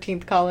the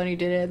 13th colony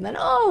did it. And then,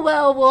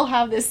 we'll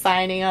have this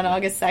signing on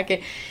August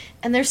 2nd.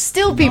 And there's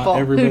still people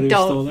who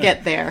don't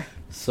get there.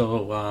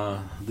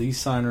 So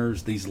these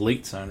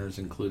late signers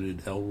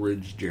included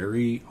Elridge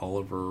Gerry,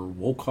 Oliver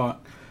Wolcott,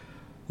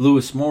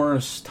 Lewis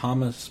Morris,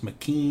 Thomas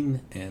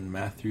McKean, and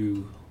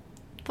Matthew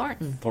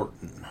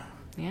Thornton.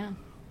 Yeah.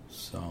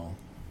 So.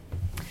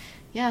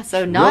 Yeah,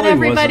 so not really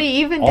everybody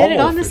even did it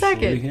on the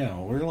 2nd. Yeah,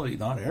 really,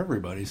 not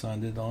everybody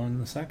signed it on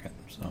the 2nd.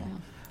 So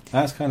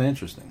that's kind of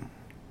interesting.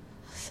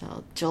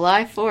 So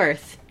July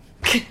 4th.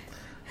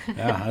 Yeah,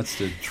 that's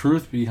the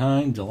truth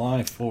behind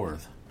July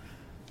 4th.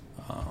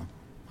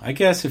 I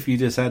guess if you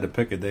just had to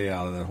pick a day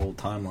out of that whole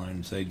timeline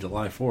and say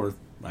July 4th,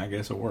 I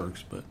guess it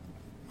works, but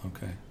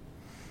okay.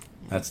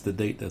 That's the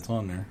date that's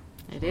on there.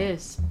 It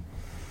is.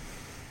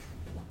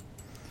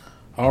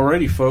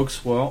 Alrighty,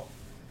 folks. Well,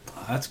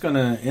 that's going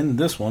to end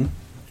this one.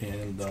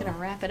 And it's going to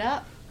wrap it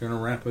up. Going to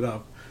wrap it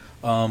up.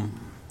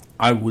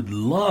 I would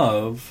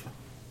love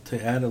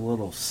to add a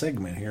little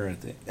segment here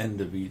at the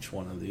end of each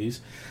one of these,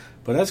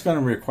 but that's going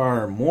to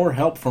require more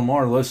help from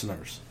our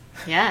listeners.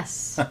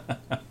 Yes.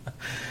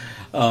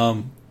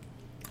 All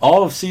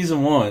of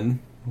season 1,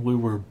 we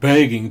were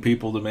begging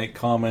people to make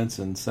comments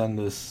and send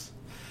us,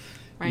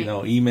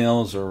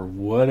 emails or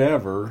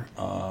whatever,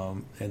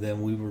 and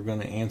then we were going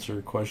to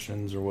answer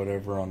questions or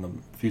whatever on the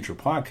future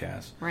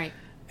podcast. Right.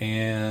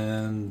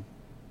 And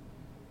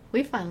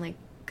we finally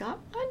got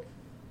one.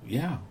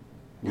 Yeah,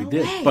 we No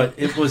did, way. but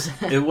it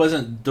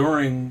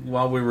wasn't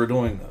while we were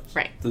doing those.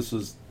 Right. This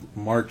was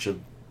March of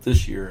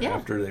this year, Yeah.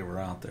 after they were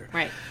out there.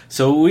 Right.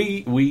 So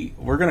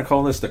we're going to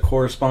call this the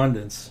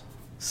correspondence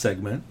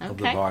segment of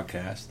the Okay.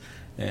 podcast,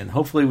 and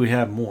hopefully we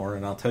have more.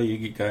 And I'll tell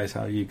you guys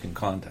how you can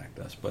contact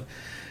us. But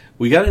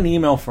we got an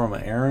email from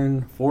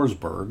Aaron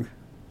Forsberg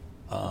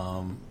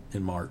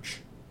in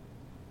March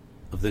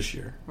of this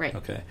year. Right.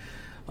 Okay.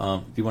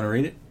 Do you want to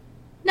read it?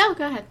 No,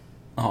 go ahead.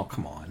 Oh,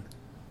 come on.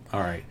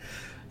 All right.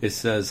 It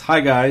says,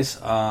 "Hi, guys.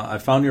 I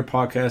found your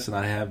podcast, and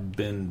I have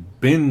been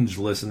binge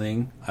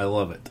listening. I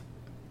love it."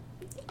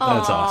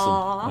 That's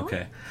awesome.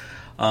 Okay.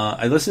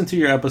 I listened to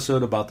your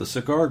episode about the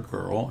Cigar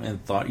Girl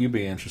and thought you'd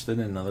be interested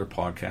in another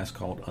podcast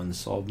called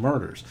Unsolved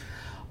Murders.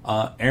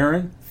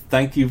 Aaron,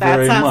 thank you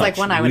very much. That sounds like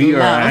one I would We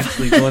love. are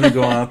actually going to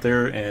go out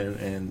there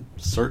and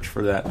search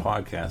for that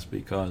podcast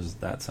because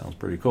that sounds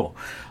pretty cool.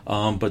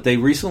 But they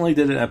recently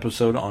did an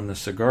episode on the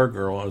Cigar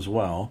Girl as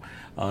well.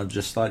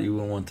 Just thought you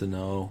would want to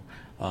know.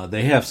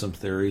 They have some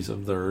theories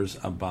of theirs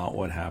about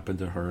what happened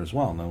to her as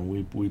well. Now,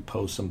 we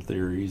post some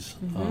theories,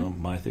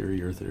 my theory,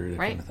 your theory, that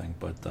Right. kind of thing.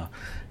 But,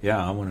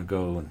 yeah, I want to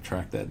go and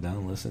track that down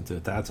and listen to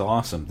it. That's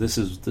awesome. This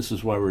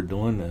is why we're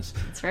doing this.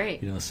 That's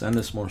right. Send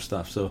us more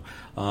stuff. So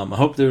I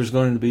hope there's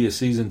going to be a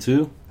season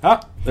 2. Ah,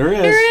 there it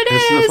is. Here it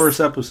This is is. the first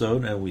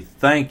episode, and we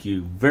thank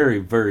you very,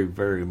 very,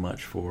 very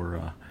much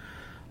for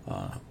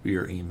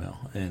your email.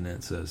 And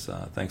it says,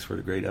 thanks for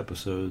the great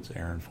episodes,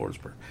 Aaron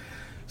Forsberg.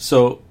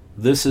 So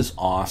this is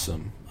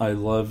awesome. I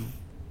love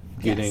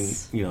getting,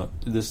 Yes.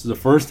 this is the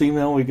first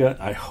email we got.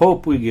 I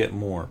hope we get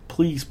more.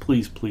 Please,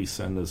 please, please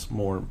send us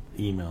more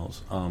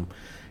emails.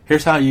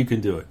 Here's how you can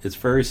do it. It's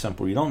very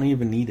simple. You don't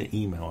even need an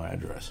email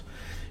address.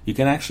 You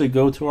can actually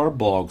go to our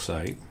blog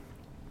site,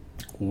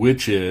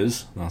 which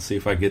is, and I'll see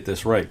if I get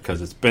this right,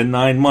 because it's been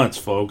 9 months,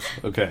 folks.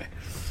 Okay.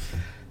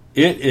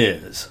 It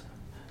is,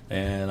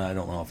 and I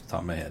don't know off the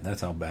top of my head.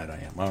 That's how bad I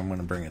am. I'm going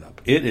to bring it up.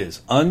 It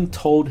is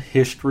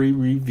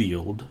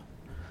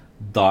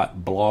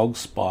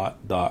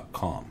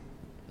untoldhistoryrevealed.blogspot.com.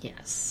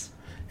 Yes.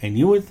 And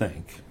you would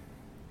think,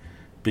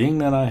 being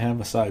that I have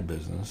a side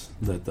business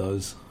that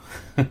does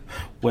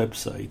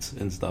websites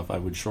and stuff, I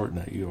would shorten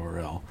that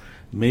URL.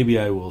 Maybe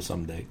I will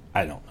someday.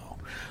 I don't know.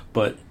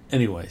 But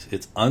anyways,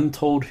 it's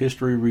Untold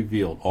History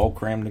Revealed, all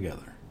crammed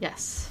together.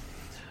 Yes.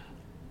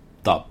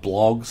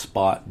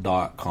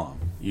 .blogspot.com.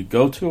 You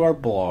go to our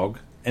blog,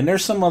 and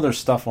there's some other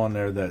stuff on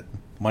there that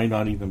might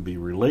not even be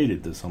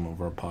related to some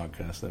of our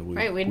podcasts that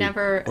we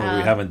never we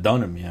haven't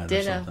done them yet or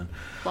did something.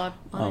 a blog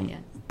on it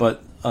yet.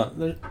 But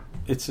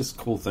it's just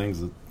cool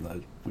things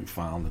that we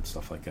found and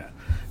stuff like that.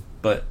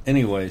 But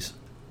anyways,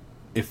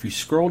 if you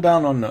scroll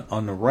down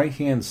on the right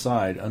hand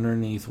side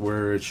underneath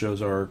where it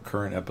shows our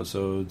current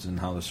episodes and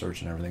how to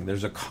search and everything,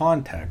 there's a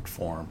contact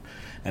form.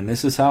 And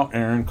this is how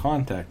Erin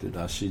contacted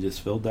us. She just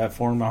filled that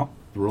form out,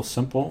 real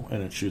simple,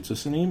 and it shoots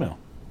us an email.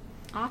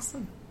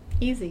 Awesome.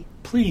 Easy.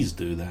 Please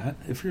do that.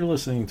 If you're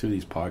listening to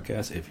these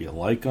podcasts, if you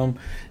like them,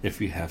 if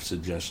you have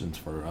suggestions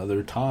for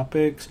other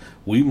topics,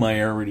 we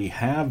might already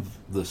have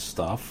the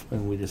stuff,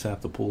 and we just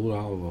have to pull it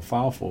out of a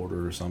file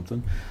folder or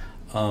something.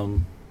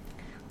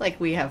 Like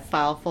we have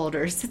file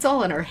folders. It's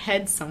all in our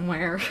head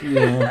somewhere.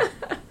 Yeah.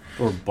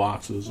 Or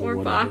boxes or Or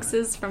whatever.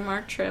 boxes from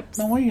our trips.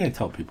 Now, why are you going to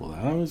tell people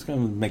that? I was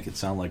going to make it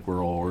sound like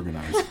we're all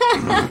organized.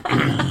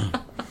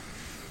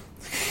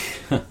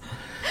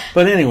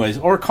 But anyways,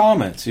 or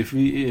comments. If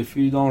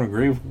you don't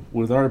agree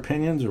with our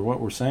opinions or what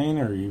we're saying,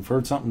 or you've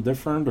heard something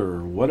different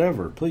or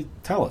whatever, please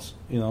tell us.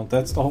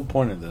 That's the whole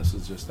point of this,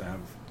 is just to have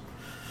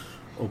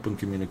open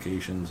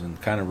communications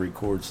and kind of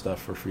record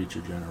stuff for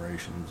future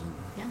generations. And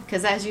Yeah,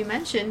 because as you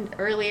mentioned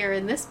earlier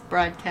in this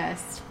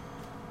broadcast,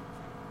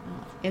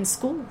 in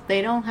school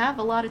they don't have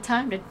a lot of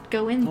time to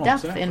go in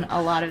depth exactly. in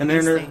a lot of and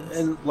these then things.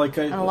 and like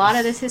And a lot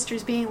of this history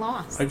is being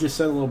lost. I just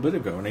said a little bit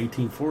ago, in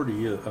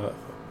 1840,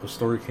 a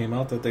story came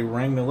out that they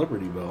rang the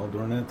Liberty Bell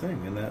during that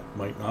thing, and that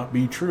might not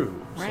be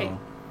true. Right. So.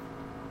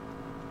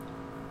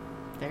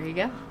 There you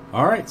go.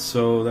 All right,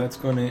 so that's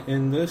going to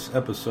end this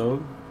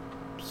episode.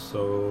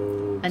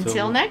 So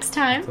Until next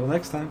time. Until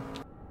next time.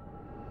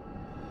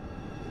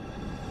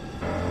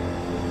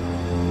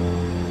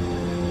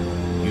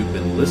 You've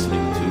been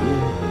listening to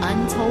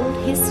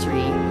Untold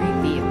History